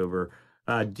mid-October,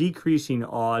 decreasing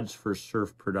odds for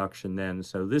surf production then.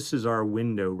 So this is our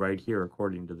window right here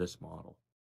according to this model.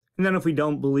 And then if we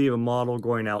don't believe a model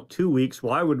going out 2 weeks,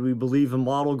 why would we believe a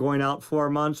model going out 4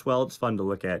 months? Well, it's fun to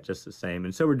look at just the same.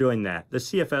 And so we're doing that. The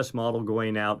CFS model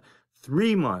going out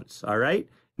 3 months, all right?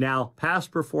 Now,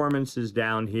 past performance is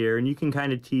down here, and you can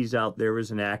kind of tease out there was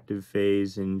an active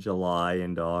phase in July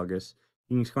and August.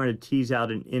 You can kind of tease out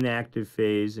an inactive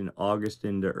phase in August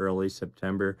into early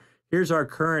September. Here's our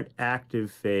current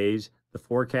active phase. The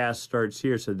forecast starts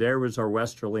here, so there was our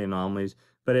westerly anomalies.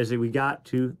 But as we got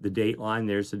to the date line,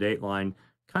 there's the date line,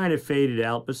 kind of faded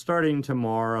out. But starting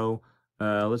tomorrow,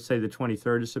 let's say the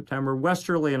 23rd of September,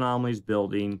 westerly anomalies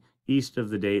building east of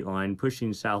the date line,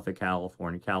 pushing south of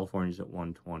California. California's at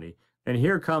 120. And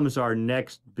here comes our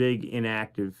next big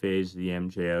inactive phase of the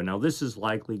MJO. Now, this is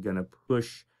likely going to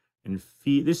push and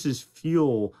feed. This is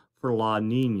fuel for La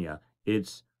Nina.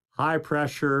 It's high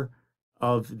pressure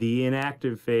of the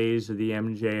inactive phase of the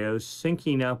MJO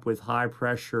syncing up with high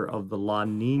pressure of the La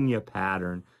Nina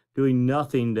pattern, doing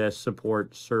nothing to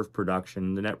support surf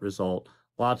production. The net result,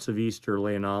 lots of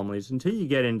easterly anomalies until you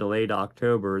get into late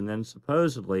October, and then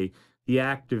supposedly the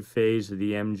active phase of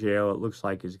the MJO, it looks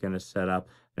like, is going to set up.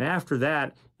 And after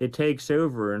that, it takes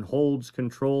over and holds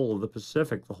control of the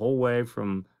Pacific the whole way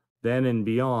from then and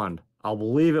beyond. I'll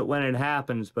believe it when it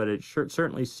happens, but it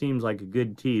certainly seems like a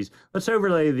good tease. Let's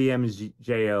overlay the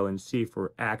MJO and see if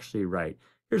we're actually right.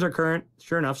 Here's our current,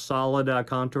 sure enough, solid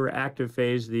contour active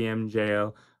phase of the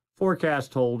MJO.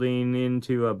 Forecast holding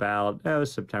into about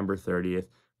September 30th.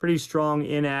 Pretty strong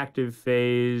inactive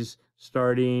phase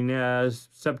starting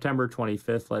September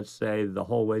 25th, let's say, the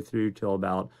whole way through till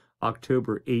about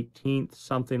October 18th,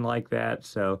 something like that.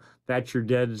 So that's your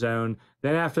dead zone.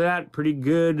 Then after that, pretty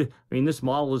good. I mean, this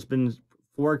model has been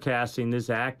forecasting this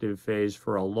active phase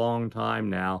for a long time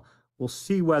now. We'll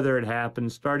see whether it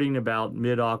happens starting about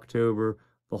mid-October,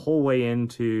 the whole way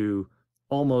into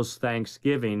almost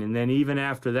Thanksgiving. And then even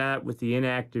after that, with the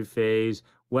inactive phase,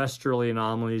 westerly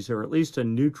anomalies, or at least a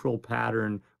neutral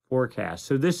pattern forecast.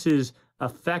 So this is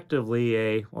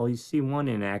effectively well, you see one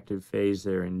inactive phase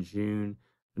there in June,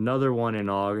 another one in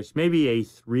August, maybe a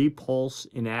 3-pulse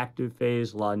inactive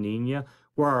phase La Nina,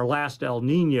 where our last El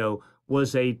Nino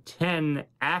was a 10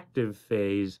 active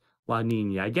phase La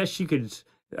Nina. I guess you could,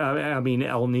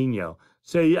 El Nino.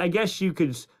 So I guess you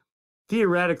could,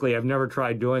 theoretically, I've never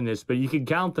tried doing this, but you could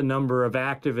count the number of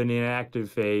active and inactive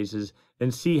phases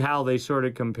and see how they sort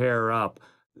of compare up.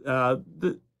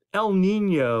 The El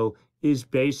Nino is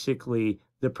basically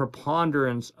the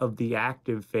preponderance of the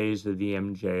active phase of the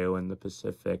MJO in the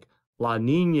Pacific. La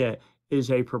Nina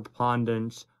is a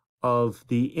preponderance of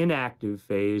the inactive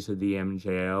phase of the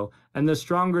MJO, and the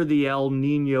stronger the El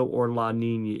Nino or La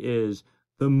Nina is,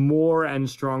 the more and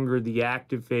stronger the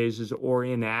active phases or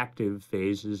inactive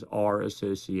phases are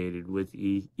associated with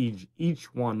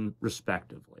each one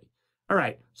respectively. All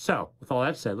right, so with all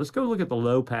that said, let's go look at the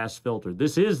low pass filter.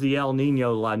 This is the El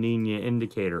Nino La Nina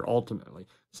indicator ultimately.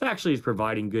 This actually is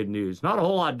providing good news. Not a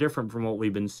whole lot different from what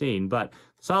we've been seeing, but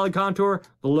solid contour,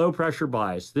 the low pressure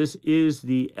bias. This is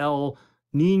the El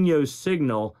Nino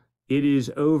signal. It is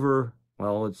over,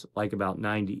 well, it's like about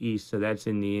 90 east, so that's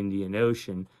in the Indian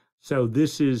Ocean. So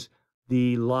this is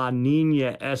the La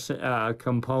Nina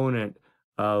component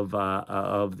of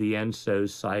the ENSO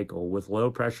cycle with low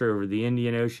pressure over the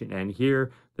Indian Ocean. And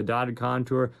here, the dotted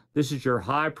contour, this is your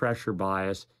high pressure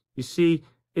bias. You see,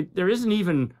 there isn't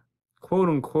even, quote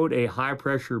unquote, a high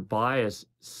pressure bias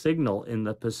signal in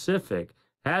the Pacific.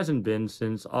 Hasn't been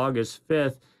since August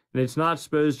 5th, and it's not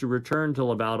supposed to return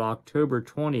till about October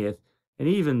 20th. And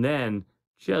even then,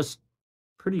 just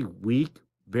pretty weak,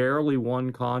 barely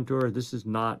one contour. This is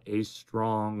not a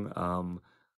strong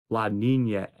La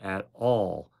Nina at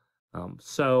all.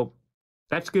 So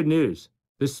that's good news.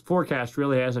 This forecast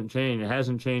really hasn't changed. It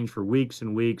hasn't changed for weeks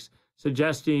and weeks,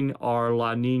 suggesting our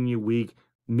La Nina week.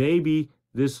 Maybe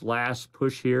this last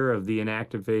push here of the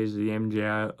inactive phase of the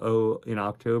MJO in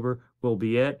October will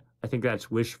be it. I think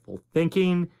that's wishful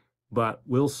thinking, but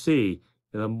we'll see.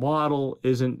 The model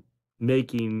isn't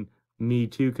making me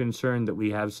too concerned that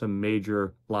we have some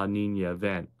major La Nina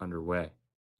event underway.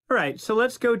 All right, so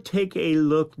let's go take a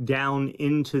look down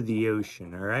into the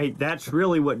ocean, all right? That's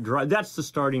really what that's the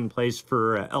starting place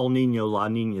for El Nino, La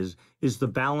Nina, is the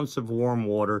balance of warm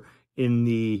water in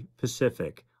the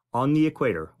Pacific on the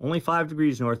equator, only 5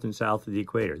 degrees north and south of the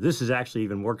equator. This is actually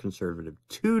even more conservative,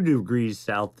 2 degrees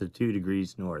south to 2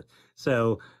 degrees north.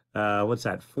 So what's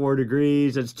that, 4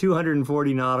 degrees? That's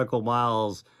 240 nautical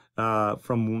miles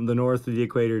from the north of the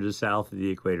equator to south of the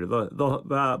equator.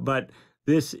 But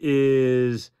this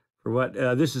is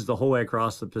this is the whole way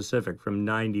across the Pacific from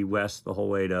 90 west the whole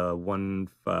way to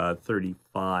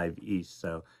 135 east.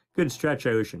 So good stretch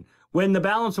ocean. When the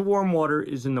balance of warm water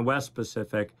is in the West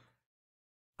Pacific,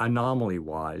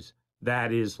 anomaly-wise,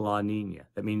 that is La Nina.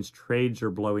 That means trades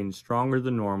are blowing stronger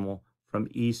than normal from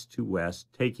east to west,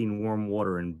 taking warm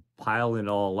water and piling it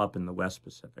all up in the West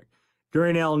Pacific.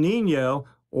 During El Nino,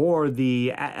 or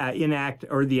the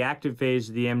active phase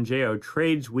of the MJO,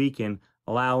 trades weaken,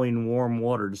 allowing warm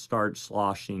water to start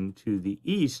sloshing to the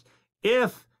east.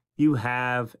 If you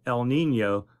have El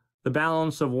Nino, the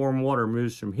balance of warm water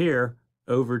moves from here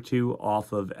over to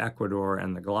off of Ecuador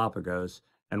and the Galapagos.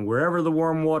 And wherever the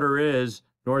warm water is,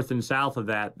 north and south of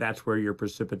that, that's where your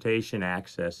precipitation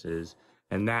axis is.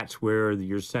 And that's where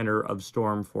your center of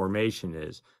storm formation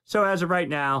is. So as of right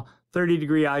now,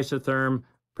 30-degree isotherm,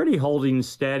 pretty holding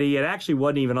steady. It actually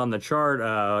wasn't even on the chart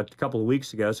a couple of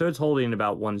weeks ago, so it's holding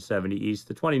about 170 east.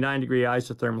 The 29-degree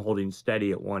isotherm holding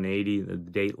steady at 180, the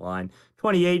date line.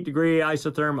 28-degree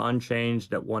isotherm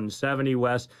unchanged at 170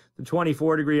 west. The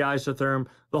 24-degree isotherm,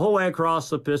 the whole way across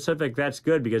the Pacific, that's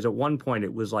good because at one point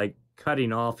it was like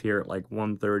cutting off here at like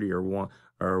 130 or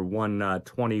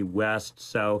 120 west.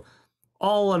 So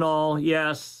all in all,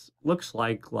 yes, looks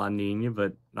like La Nina,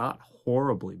 but not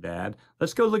horribly bad.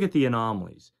 Let's go look at the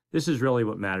anomalies. This is really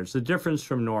what matters, the difference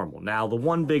from normal. Now, the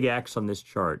one big X on this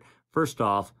chart, first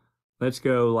off, let's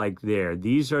go like there.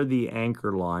 These are the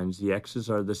anchor lines. The X's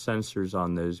are the sensors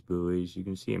on those buoys. You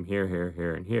can see them here, here,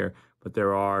 here, and here, but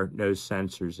there are no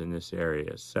sensors in this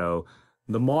area. So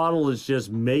the model is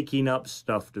just making up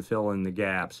stuff to fill in the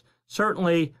gaps.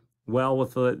 Certainly, well,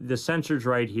 with the sensors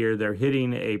right here, they're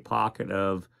hitting a pocket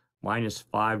of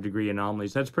 -5 degree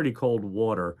anomalies. That's pretty cold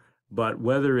water. But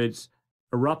whether it's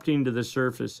erupting to the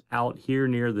surface out here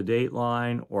near the date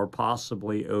line or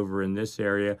possibly over in this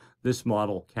area, this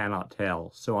model cannot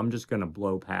tell. So I'm just going to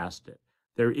blow past it.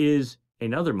 There is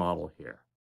another model here.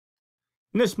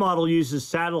 And this model uses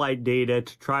satellite data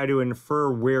to try to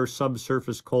infer where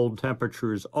subsurface cold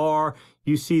temperatures are.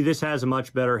 You see this has a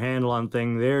much better handle on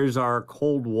things. There's our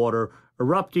cold water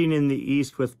erupting in the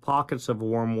east with pockets of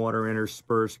warm water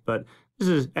interspersed. But this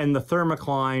is, and the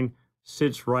thermocline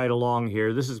sits right along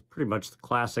here. This is pretty much the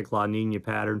classic La Nina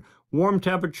pattern. Warm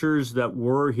temperatures that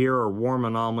were here are warm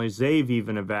anomalies. They've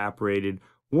even evaporated.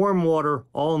 Warm water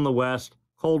all in the west,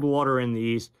 cold water in the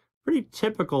east. Pretty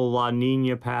typical La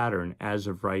Nina pattern as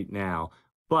of right now.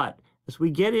 But as we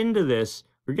get into this,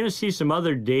 we're going to see some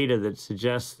other data that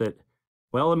suggests that,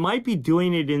 well, it might be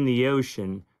doing it in the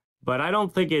ocean, but I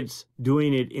don't think it's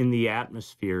doing it in the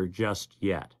atmosphere just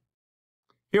yet.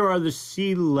 Here are the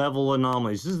sea level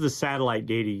anomalies. This is the satellite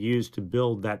data used to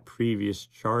build that previous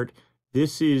chart.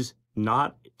 This is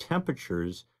not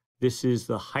temperatures. This is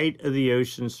the height of the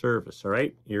ocean surface, all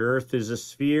right? Your Earth is a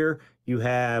sphere. You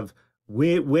have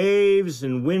waves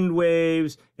and wind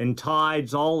waves and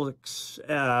tides all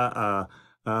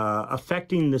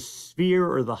affecting the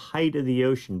sphere or the height of the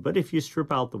ocean. But if you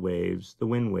strip out the waves, the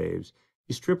wind waves,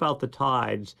 you strip out the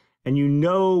tides, and you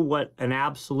know what an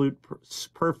absolute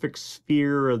perfect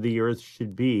sphere of the Earth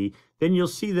should be, then you'll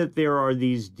see that there are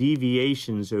these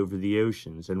deviations over the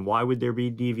oceans. And why would there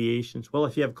be deviations? Well,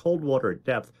 if you have cold water at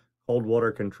depth, cold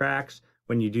water contracts.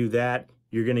 When you do that,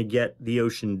 you're going to get the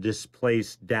ocean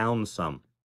displaced down some.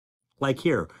 Like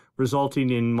here,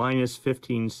 resulting in minus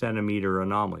 15 centimeter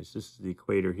anomalies. This is the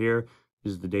equator here.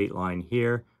 This is the date line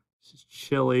here. This is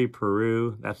Chile,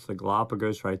 Peru. That's the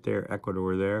Galapagos right there,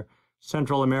 Ecuador there.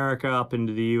 Central America up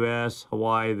into the U.S.,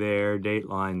 Hawaii there, date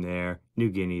line there,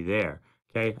 New Guinea there.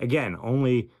 Okay, again,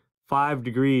 only 5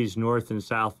 degrees north and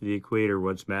south of the equator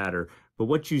what's matter. But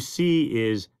what you see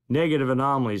is negative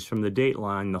anomalies from the date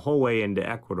line the whole way into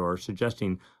Ecuador,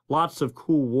 suggesting lots of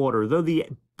cool water, though the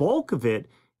bulk of it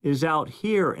is out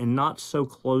here and not so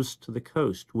close to the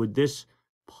coast. Would this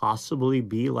possibly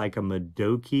be like a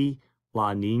Modoki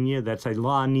La Nina? That's a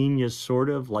La Nina sort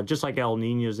of, like, just like El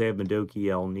Ninos, they have Modoki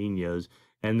El Ninos,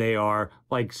 and they are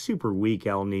like super weak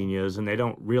El Ninos, and they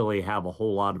don't really have a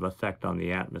whole lot of effect on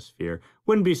the atmosphere.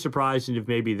 Wouldn't be surprising if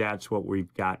maybe that's what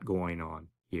we've got going on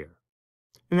here.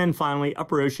 And then finally,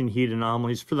 upper ocean heat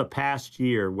anomalies for the past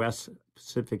year. West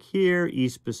Pacific here,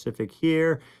 East Pacific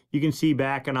here. You can see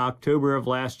back in October of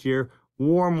last year,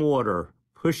 warm water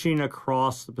pushing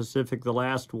across the Pacific the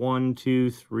last 1,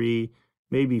 2, 3,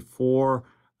 maybe 4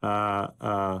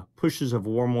 pushes of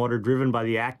warm water driven by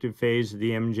the active phase of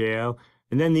the MJO.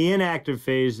 And then the inactive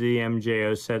phase of the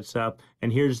MJO sets up,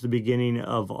 and here's the beginning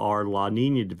of our La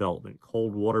Nina development.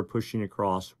 Cold water pushing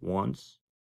across once,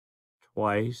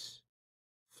 twice,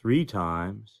 3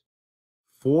 times,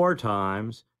 4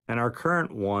 times, and our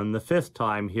current one, the 5th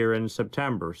time here in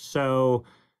September. So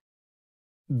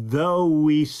though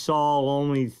we saw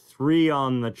only 3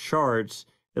 on the charts,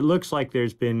 it looks like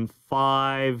there's been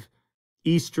 5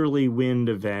 easterly wind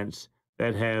events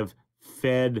that have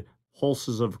fed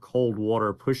pulses of cold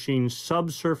water pushing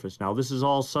subsurface. Now, this is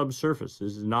all subsurface.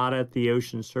 This is not at the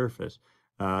ocean surface.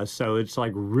 So it's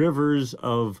like rivers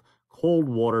of cold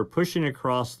water pushing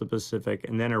across the Pacific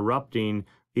and then erupting.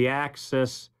 The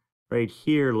axis right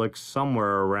here looks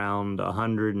somewhere around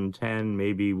 110,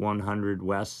 maybe 100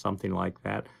 west, something like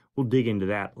that. We'll dig into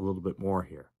that a little bit more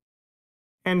here.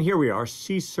 And here we are,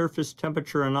 sea surface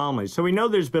temperature anomalies. So we know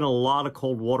there's been a lot of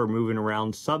cold water moving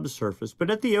around subsurface,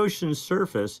 but at the ocean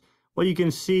surface, well, you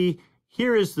can see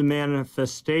here is the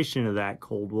manifestation of that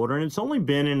cold water, and it's only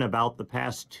been in about the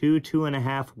past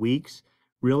 2.5 weeks,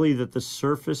 really, that the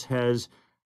surface has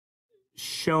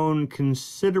shown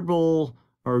considerable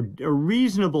or a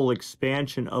reasonable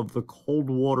expansion of the cold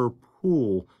water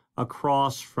pool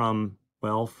across from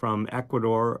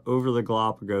Ecuador over the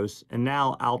Galapagos and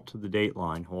now out to the date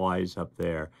line. Hawaii's up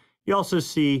there. You also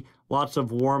see lots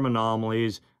of warm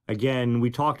anomalies. Again, we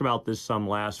talked about this some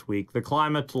last week. The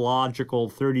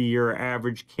climatological 30-year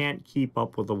average can't keep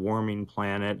up with a warming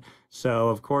planet. So,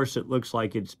 of course, it looks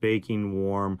like it's baking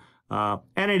warm.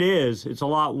 And it is. It's a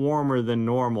lot warmer than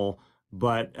normal.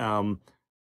 But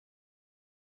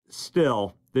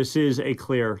still, this is a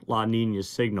clear La Nina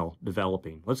signal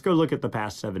developing. Let's go look at the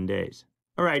past 7 days.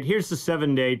 All right, here's the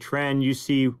 7-day trend. You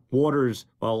see waters,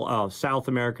 South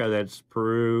America, that's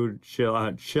Peru,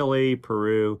 Chile,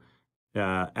 Peru,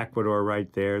 Ecuador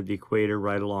right there, the equator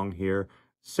right along here.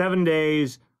 7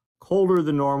 days, colder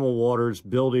than normal waters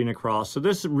building across. So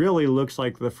this really looks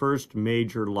like the first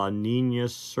major La Nina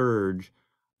surge,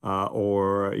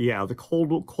 the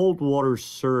cold water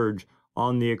surge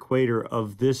on the equator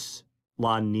of this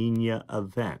La Nina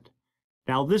event.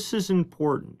 Now, this is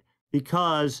important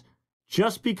because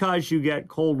just because you get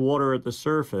cold water at the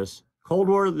surface, cold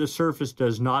water at the surface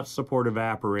does not support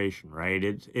evaporation, right?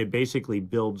 It basically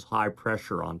builds high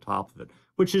pressure on top of it,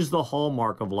 which is the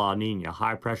hallmark of La Nina,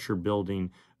 high pressure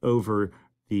building over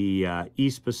the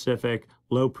East Pacific,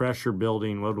 low pressure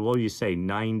building, what will you say,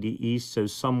 90 east, so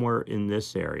somewhere in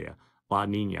this area. La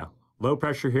Nina. Low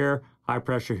pressure here, high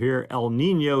pressure here. El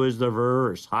Nino is the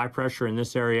reverse. High pressure in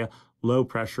this area, low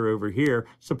pressure over here,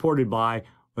 supported by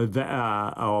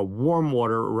warm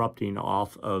water erupting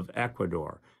off of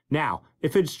Ecuador. Now,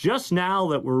 if it's just now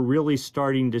that we're really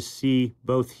starting to see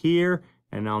both here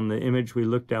and on the image we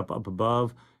looked up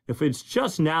above, if it's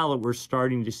just now that we're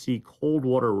starting to see cold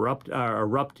water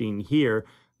erupting here,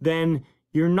 then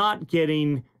you're not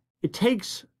getting, it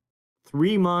takes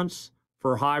 3 months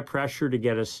for high pressure to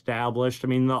get established. I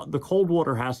mean, the cold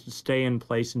water has to stay in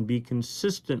place and be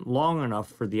consistent long enough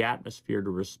for the atmosphere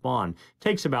to respond. It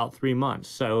takes about 3 months.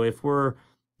 So if we're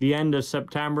the end of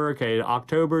September, okay,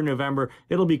 October, November,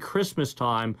 it'll be Christmas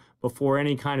time before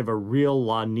any kind of a real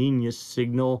La Nina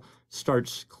signal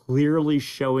starts clearly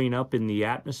showing up in the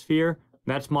atmosphere.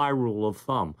 That's my rule of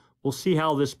thumb. We'll see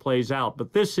how this plays out,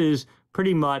 but this is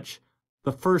pretty much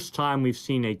the first time we've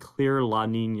seen a clear La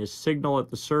Nina signal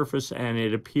at the surface, and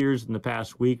it appears in the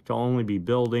past week to only be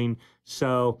building.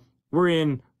 So we're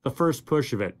in the first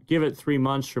push of it. Give it 3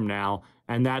 months from now,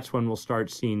 and that's when we'll start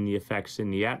seeing the effects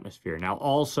in the atmosphere. Now,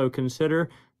 also consider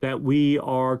that we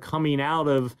are coming out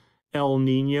of El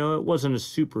Nino. It wasn't a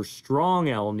super strong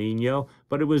El Nino,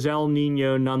 but it was El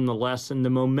Nino nonetheless, and the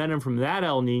momentum from that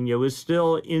El Nino is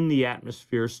still in the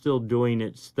atmosphere, still doing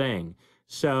its thing.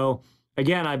 So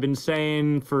again, I've been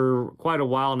saying for quite a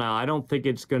while now, I don't think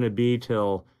it's going to be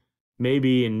till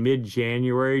maybe in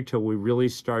mid-January till we really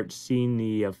start seeing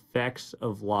the effects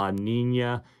of La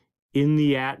Nina in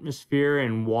the atmosphere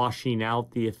and washing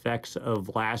out the effects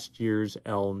of last year's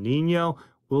El Nino.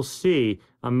 We'll see.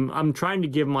 I'm trying to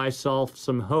give myself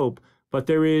some hope, but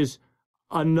there is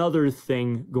another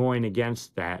thing going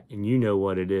against that, and you know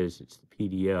what it is. It's the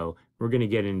PDO. We're going to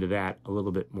get into that a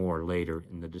little bit more later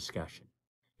in the discussion.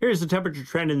 Here's the temperature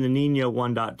trend in the Nino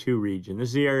 1.2 region. This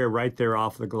is the area right there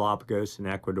off the Galapagos in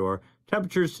Ecuador.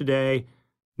 Temperatures today,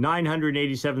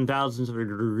 987 thousandths of a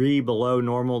degree below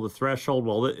normal. The threshold,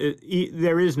 well,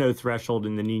 there is no threshold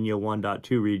in the Nino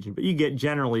 1.2 region, but you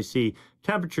generally see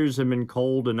temperatures have been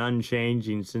cold and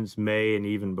unchanging since May and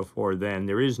even before then.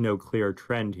 There is no clear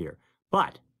trend here.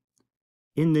 But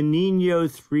in the Nino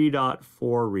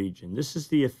 3.4 region, this is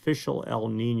the official El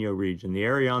Nino region, the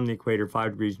area on the equator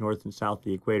 5 degrees north and south of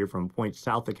the equator from points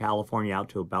south of California out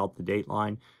to about the date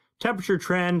line. Temperature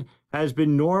trend has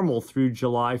been normal through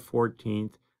July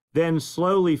 14th, then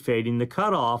slowly fading. The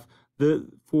cutoff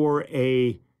for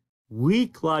a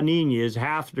weak La Nina is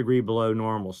half a degree below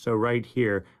normal. So right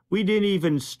here, we didn't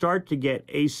even start to get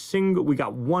we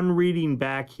got one reading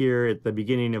back here at the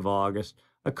beginning of August,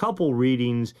 a couple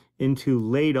readings into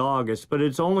late August, but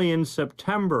it's only in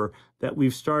September that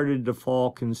we've started to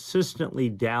fall consistently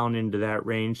down into that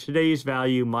range. Today's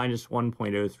value, minus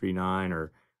 1.039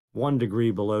 or 1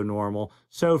 degree below normal.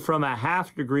 So from a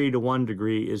half degree to 1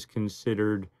 degree is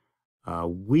considered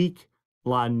weak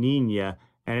La Nina,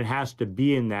 and it has to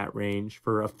be in that range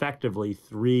for effectively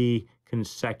 5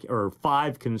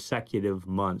 consecutive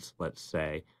months, let's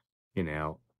say. You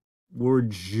know, we're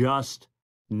just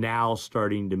now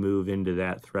starting to move into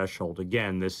that threshold.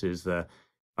 Again, this is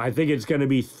I think it's going to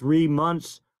be 3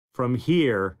 months from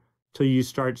here till you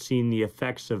start seeing the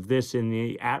effects of this in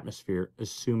the atmosphere,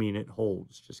 assuming it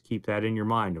holds. Just keep that in your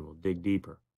mind and we'll dig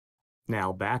deeper.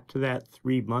 Now, back to that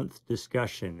 3-month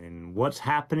discussion and what's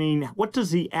happening. What does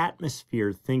the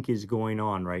atmosphere think is going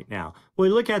on right now? Well,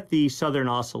 we look at the Southern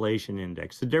Oscillation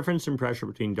Index, the difference in pressure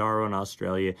between Darwin,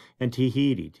 Australia, and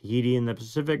Tahiti. Tahiti in the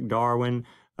Pacific, Darwin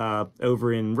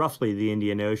over in roughly the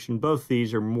Indian Ocean. Both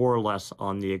these are more or less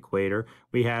on the equator.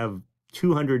 We have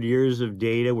 200 years of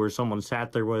data where someone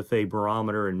sat there with a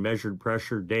barometer and measured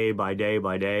pressure day by day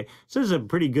by day. So this is a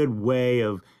pretty good way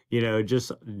of, you know,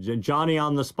 just Johnny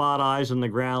on the spot, eyes on the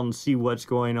ground, see what's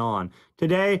going on.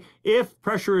 Today, if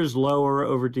pressure is lower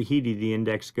over Tahiti, the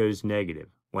index goes negative.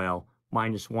 Well,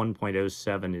 minus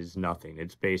 1.07 is nothing.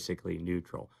 It's basically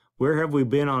neutral. Where have we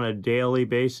been on a daily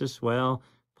basis? Well,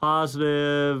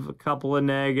 positive, a couple of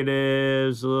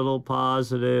negatives, a little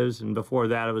positives, and before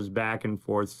that it was back and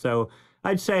forth. So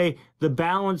I'd say the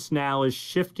balance now is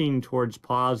shifting towards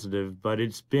positive, but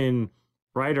it's been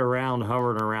right around,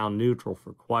 hovering around neutral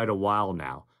for quite a while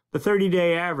now. The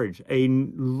 30-day average, a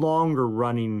longer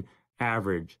running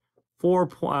average, so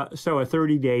a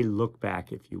 30-day look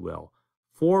back, if you will,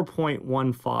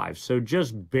 4.15, so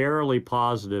just barely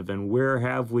positive. And where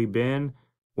have we been?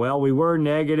 Well, we were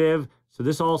negative. So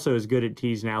this also is good at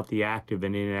teasing out the active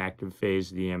and inactive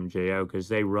phase of the MJO because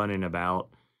they run in about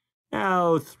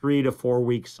 3 to 4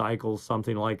 week cycles,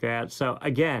 something like that. So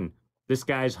again, This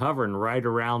guy's hovering right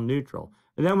around neutral.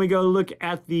 And then we go look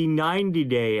at the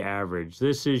 90-day average.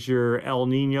 This is your El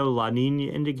Nino, La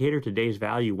Nina indicator. Today's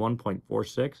value,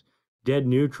 1.46. Dead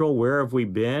neutral. Where have we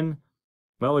been?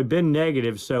 Well, we've been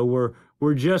negative, so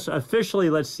we're just officially,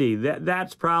 let's see,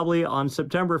 that's probably on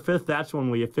September 5th, that's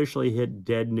when we officially hit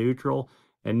dead neutral.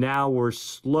 And now we're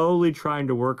slowly trying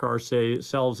to work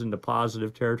ourselves into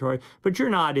positive territory. But you're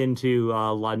not into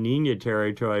La Nina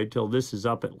territory until this is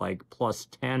up at like plus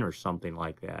 10 or something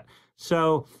like that.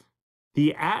 So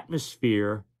the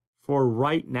atmosphere for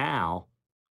right now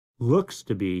looks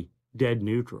to be dead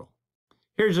neutral.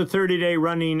 Here's a 30-day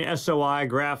running SOI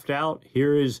graphed out.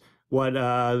 Here is what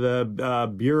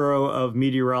the Bureau of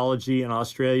Meteorology in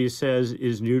Australia says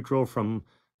is neutral from,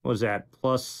 what was that,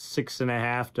 plus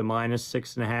 6.5 to minus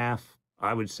 6.5?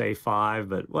 I would say 5,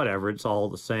 but whatever, it's all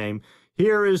the same.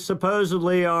 Here is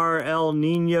supposedly our El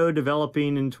Nino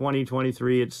developing in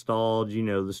 2023. It stalled, you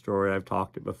know the story, I've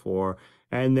talked it before.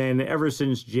 And then ever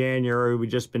since January, we've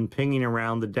just been pinging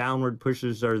around. The downward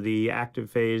pushes are the active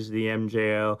phase, the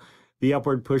MJO. The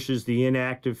upward pushes the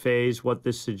inactive phase. What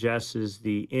this suggests is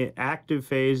the active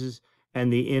phases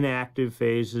and the inactive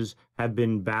phases have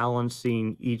been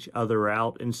balancing each other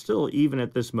out. And still, even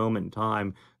at this moment in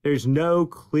time, there's no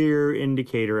clear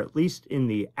indicator, at least in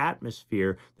the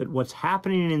atmosphere, that what's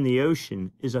happening in the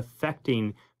ocean is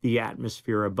affecting the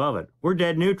atmosphere above it. We're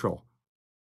dead neutral.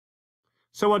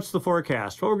 So what's the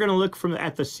forecast? Well, we're going to look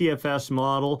at the CFS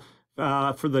model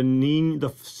for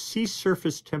the sea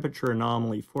surface temperature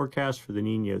anomaly forecast for the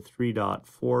Nino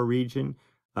 3.4 region,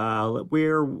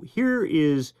 where here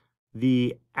is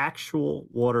the actual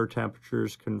water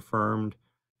temperatures confirmed.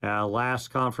 Last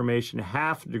confirmation,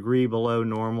 half a degree below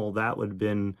normal. That would have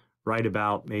been right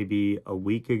about maybe a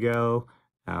week ago.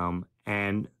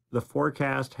 And the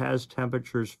forecast has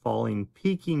temperatures falling,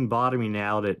 peaking, bottoming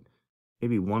out at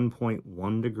maybe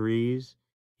 1.1 degrees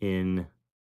in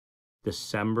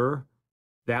December.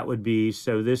 That would be,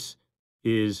 so this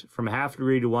is from half a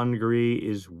degree to 1 degree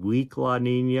is weak La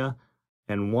Nina,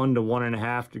 and 1 to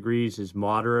 1.5 degrees is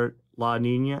moderate La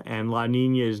Nina. And La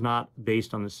Nina is not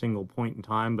based on a single point in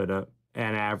time, but an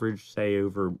average, say,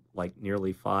 over like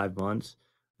nearly 5 months.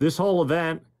 This whole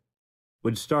event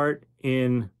would start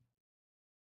in,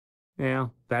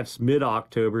 that's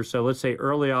mid-October. So let's say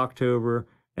early October,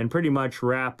 and pretty much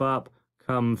wrap up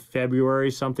come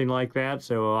February, something like that.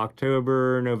 So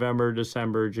October, November,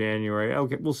 December, January.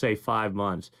 Okay, we'll say 5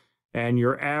 months. And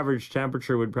your average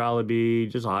temperature would probably be,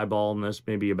 just eyeballing this,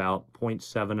 maybe about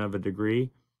 0.7 of a degree.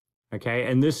 Okay,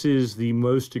 and this is the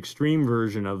most extreme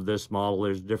version of this model.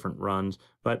 There's different runs,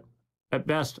 but at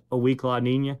best, a weak La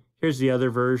Nina. Here's the other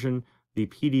version, the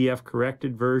PDF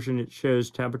corrected version. It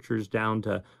shows temperatures down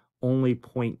to only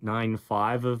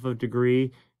 0.95 of a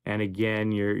degree. And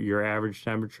again, your average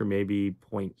temperature may be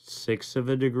 0.6 of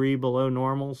a degree below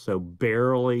normal, so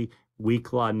barely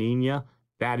weak La Nina.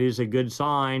 That is a good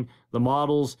sign. The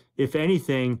models, if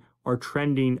anything, are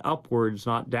trending upwards,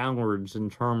 not downwards in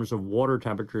terms of water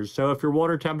temperatures. So if your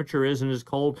water temperature isn't as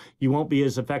cold, you won't be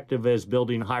as effective as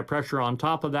building high pressure on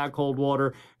top of that cold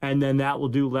water, and then that will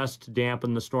do less to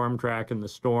dampen the storm track and the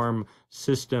storm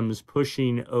systems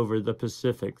pushing over the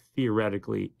Pacific,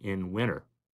 theoretically, in winter.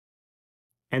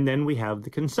 And then we have the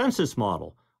consensus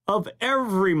model of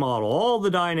every model, all the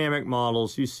dynamic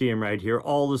models, you see them right here,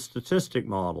 all the statistic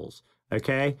models,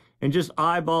 okay? And just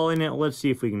eyeballing it, let's see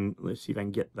if I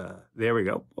can get there we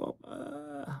go.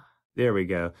 There we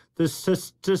go. The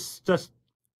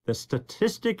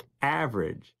statistic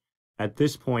average at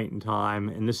this point in time,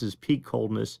 and this is peak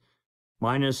coldness,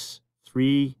 minus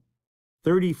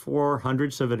 3/34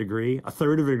 hundredths of a degree, a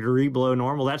third of a degree below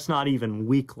normal. That's not even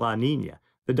weak La Nina.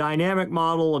 The dynamic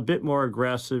model, a bit more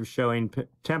aggressive, showing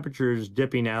temperatures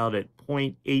dipping out at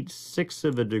 0.86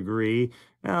 of a degree,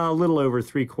 a little over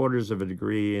 3/4 of a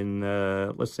degree in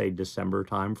the, let's say, December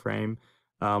timeframe.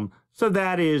 So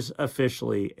that is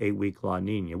officially a weak La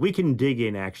Nina. We can dig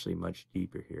in actually much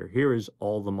deeper here. Here is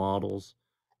all the models,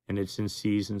 and it's in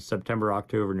seasons, September,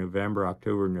 October,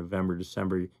 November,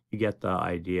 December. You get the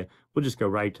idea. We'll just go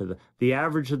right to the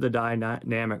average of the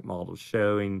dynamic models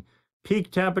showing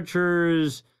peak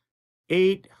temperatures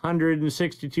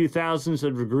 862 thousandths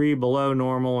of a degree below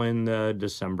normal in the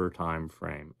December time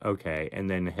frame. Okay, and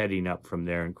then heading up from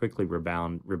there and quickly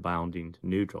rebounding to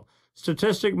neutral.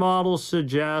 Statistic models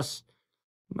suggest,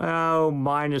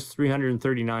 minus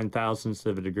 339 thousandths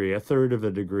of a degree, a third of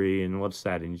a degree, and what's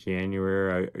that in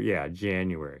January?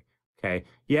 January. Okay,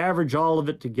 you average all of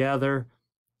it together,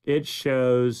 it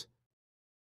shows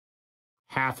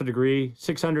half a degree,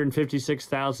 656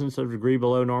 thousandths of a degree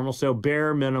below normal. So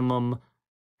bare minimum,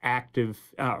 active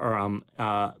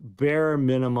bare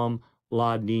minimum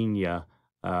La Nina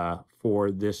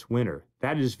for this winter.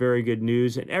 That is very good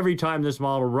news. And every time this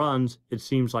model runs, it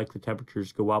seems like the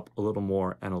temperatures go up a little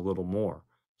more and a little more.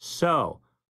 So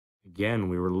again,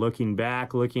 we were looking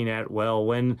at, well,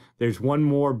 when there's one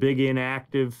more big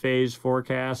inactive phase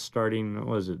forecast starting,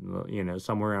 was it,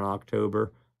 somewhere in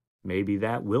October, maybe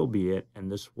that will be it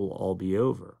and this will all be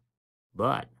over.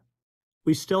 But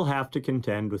we still have to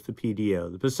contend with the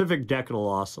PDO, the Pacific Decadal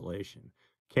Oscillation,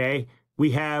 okay?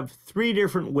 We have 3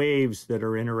 different waves that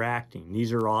are interacting.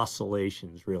 These are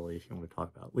oscillations, really, if you want to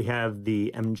talk about it. We have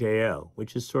the MJO,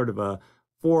 which is sort of a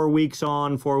 4 weeks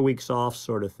on, 4 weeks off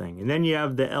sort of thing. And then you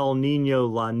have the El Nino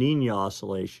La Nina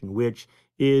oscillation, which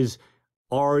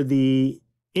are the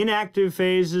inactive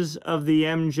phases of the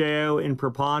MJO in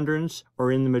preponderance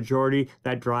or in the majority.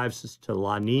 That drives us to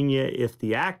La Nina. If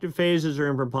the active phases are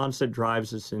in preponderance, that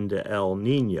drives us into El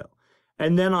Nino.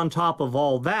 And then on top of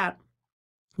all that,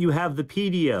 you have the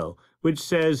PDO, which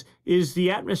says, is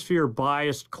the atmosphere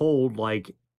biased cold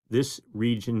like this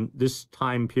region, this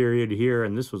time period here?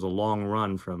 And this was a long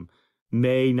run from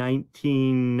May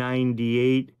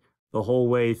 1998 the whole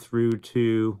way through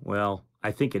to, well,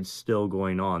 I think it's still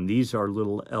going on. These are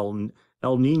little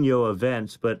El Nino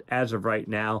events, but as of right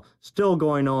now, still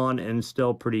going on and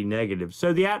still pretty negative.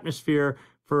 So the atmosphere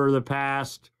for the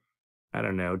past,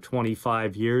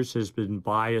 25 years has been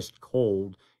biased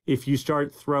cold. If you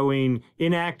start throwing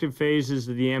inactive phases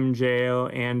of the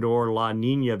MJO and or La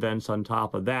Nina events on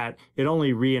top of that, it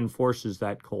only reinforces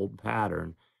that cold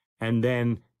pattern. And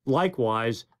then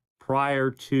likewise, prior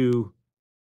to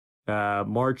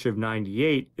March of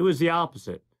 98, it was the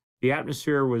opposite. The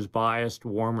atmosphere was biased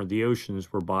warm, or the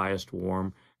oceans were biased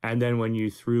warm. And then when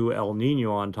you threw El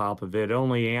Nino on top of it, it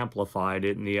only amplified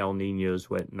it and the El Ninos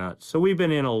went nuts. So we've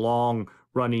been in a long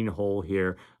running hole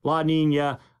here. La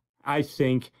Nina, I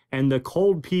think, and the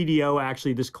cold PDO,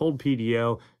 actually, this cold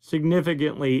PDO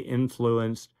significantly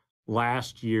influenced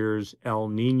last year's El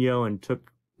Nino and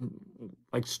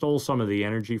stole some of the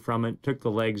energy from it, took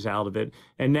the legs out of it.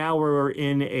 And now we're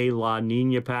in a La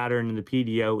Nina pattern, and the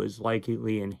PDO is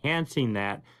likely enhancing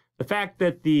that. The fact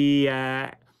that the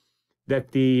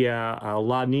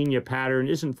La Nina pattern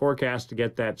isn't forecast to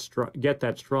get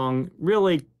that strong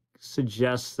really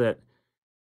suggests that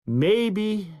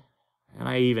maybe, and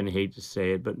I even hate to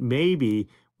say it, but maybe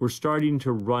we're starting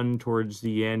to run towards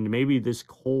the end. Maybe this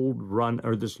cold run,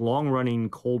 or this long-running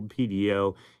cold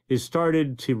PDO, is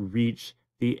started to reach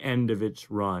the end of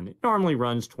its run. It normally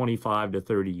runs 25 to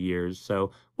 30 years,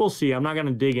 so we'll see. I'm not going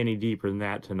to dig any deeper than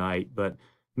that tonight, but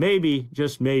maybe,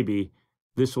 just maybe,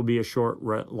 this will be a short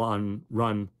run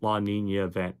La Nina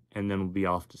event, and then we'll be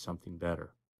off to something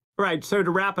better. All right, so to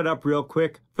wrap it up real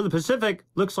quick, for the Pacific,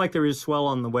 looks like there is swell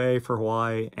on the way for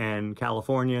Hawaii and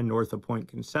California, north of Point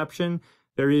Conception.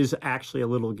 There is actually a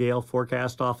little gale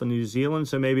forecast off of New Zealand,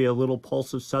 so maybe a little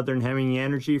pulse of southern hemming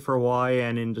energy for Hawaii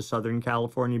and into southern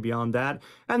California beyond that.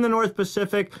 And the North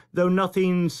Pacific, though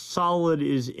nothing solid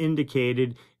is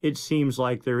indicated, it seems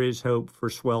like there is hope for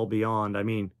swell beyond. I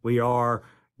mean, we are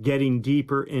getting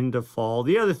deeper into fall.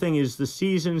 The other thing is the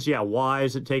seasons. Yeah, why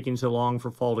is it taking so long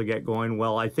for fall to get going?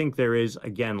 Well, I think there is,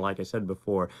 again, like I said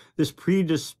before, this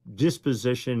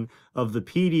predisposition of the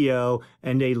PDO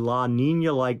and a La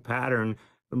Nina-like pattern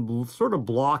sort of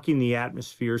blocking the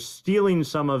atmosphere, stealing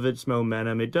some of its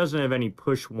momentum. It doesn't have any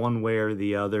push one way or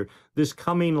the other. This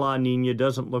coming La Nina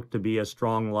doesn't look to be a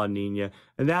strong La Nina,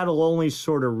 and that'll only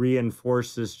sort of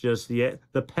reinforce this. Just the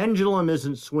pendulum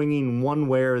isn't swinging one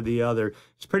way or the other.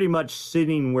 It's pretty much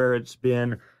sitting where it's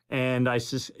been, and I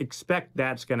expect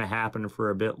that's going to happen for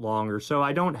a bit longer. So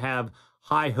I don't have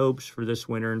high hopes for this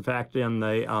winter. In fact, on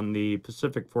the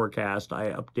Pacific forecast,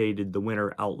 I updated the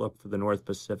winter outlook for the North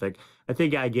Pacific. I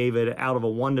think I gave it out of a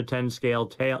 1 to 10 scale,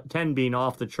 10 being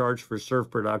off the charts for surf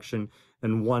production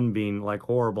and 1 being like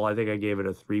horrible. I think I gave it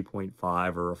a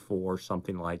 3.5 or a 4,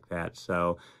 something like that.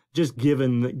 So just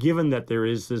given that there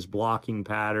is this blocking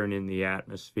pattern in the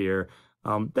atmosphere.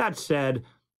 That said,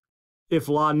 if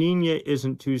La Nina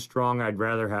isn't too strong, I'd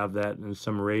rather have that than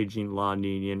some raging La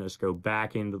Nina and us go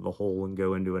back into the hole and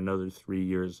go into another 3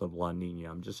 years of La Nina.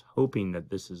 I'm just hoping that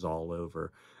this is all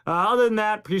over. Other than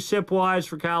that, precip-wise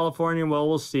for California, well,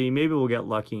 we'll see. Maybe we'll get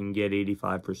lucky and get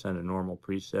 85% of normal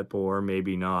precip, or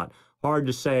maybe not. Hard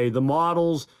to say. The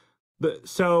models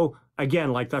So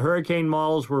again, like the hurricane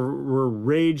models were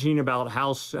raging about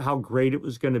how great it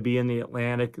was going to be in the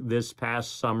Atlantic this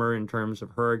past summer in terms of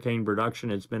hurricane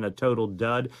production. It's been a total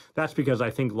dud. That's because I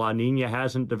think La Nina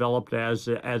hasn't developed as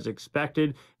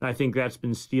expected, and I think that's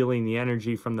been stealing the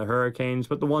energy from the hurricanes.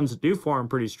 But the ones that do form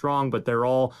pretty strong, but they're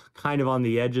all kind of on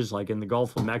the edges, like in the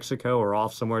Gulf of Mexico or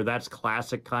off somewhere. That's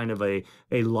classic kind of a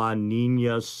La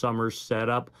Nina summer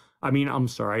setup. I'm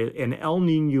sorry, an El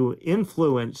Nino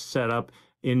influence setup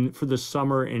for the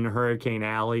summer in Hurricane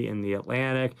Alley in the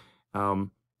Atlantic.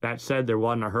 That said, there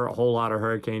wasn't a whole lot of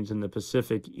hurricanes in the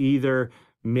Pacific either.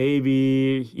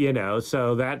 Maybe,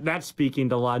 so that's speaking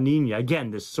to La Nina.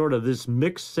 Again, this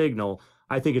mixed signal,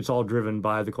 I think it's all driven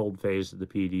by the cold phase of the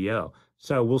PDO.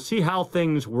 So we'll see how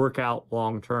things work out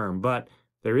long term, but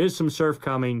there is some surf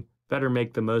coming. Better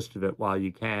make the most of it while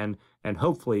you can, and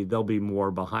hopefully there'll be more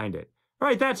behind it. All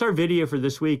right, that's our video for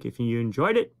this week. If you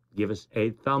enjoyed it, give us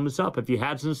a thumbs up. If you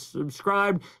hadn't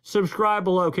subscribed, subscribe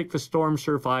below. Click the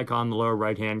Stormsurf icon in the lower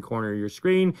right-hand corner of your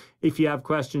screen. If you have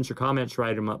questions or comments,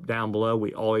 write them up down below.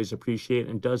 We always appreciate it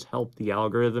and does help the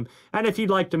algorithm. And if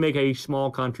you'd like to make a small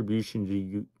contribution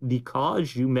to the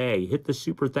cause, you may hit the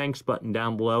super thanks button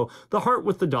down below, the heart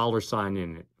with the $sign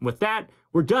in it. With that,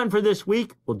 we're done for this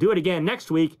week. We'll do it again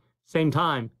next week, same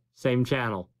time, same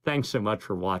channel. Thanks so much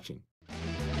for watching.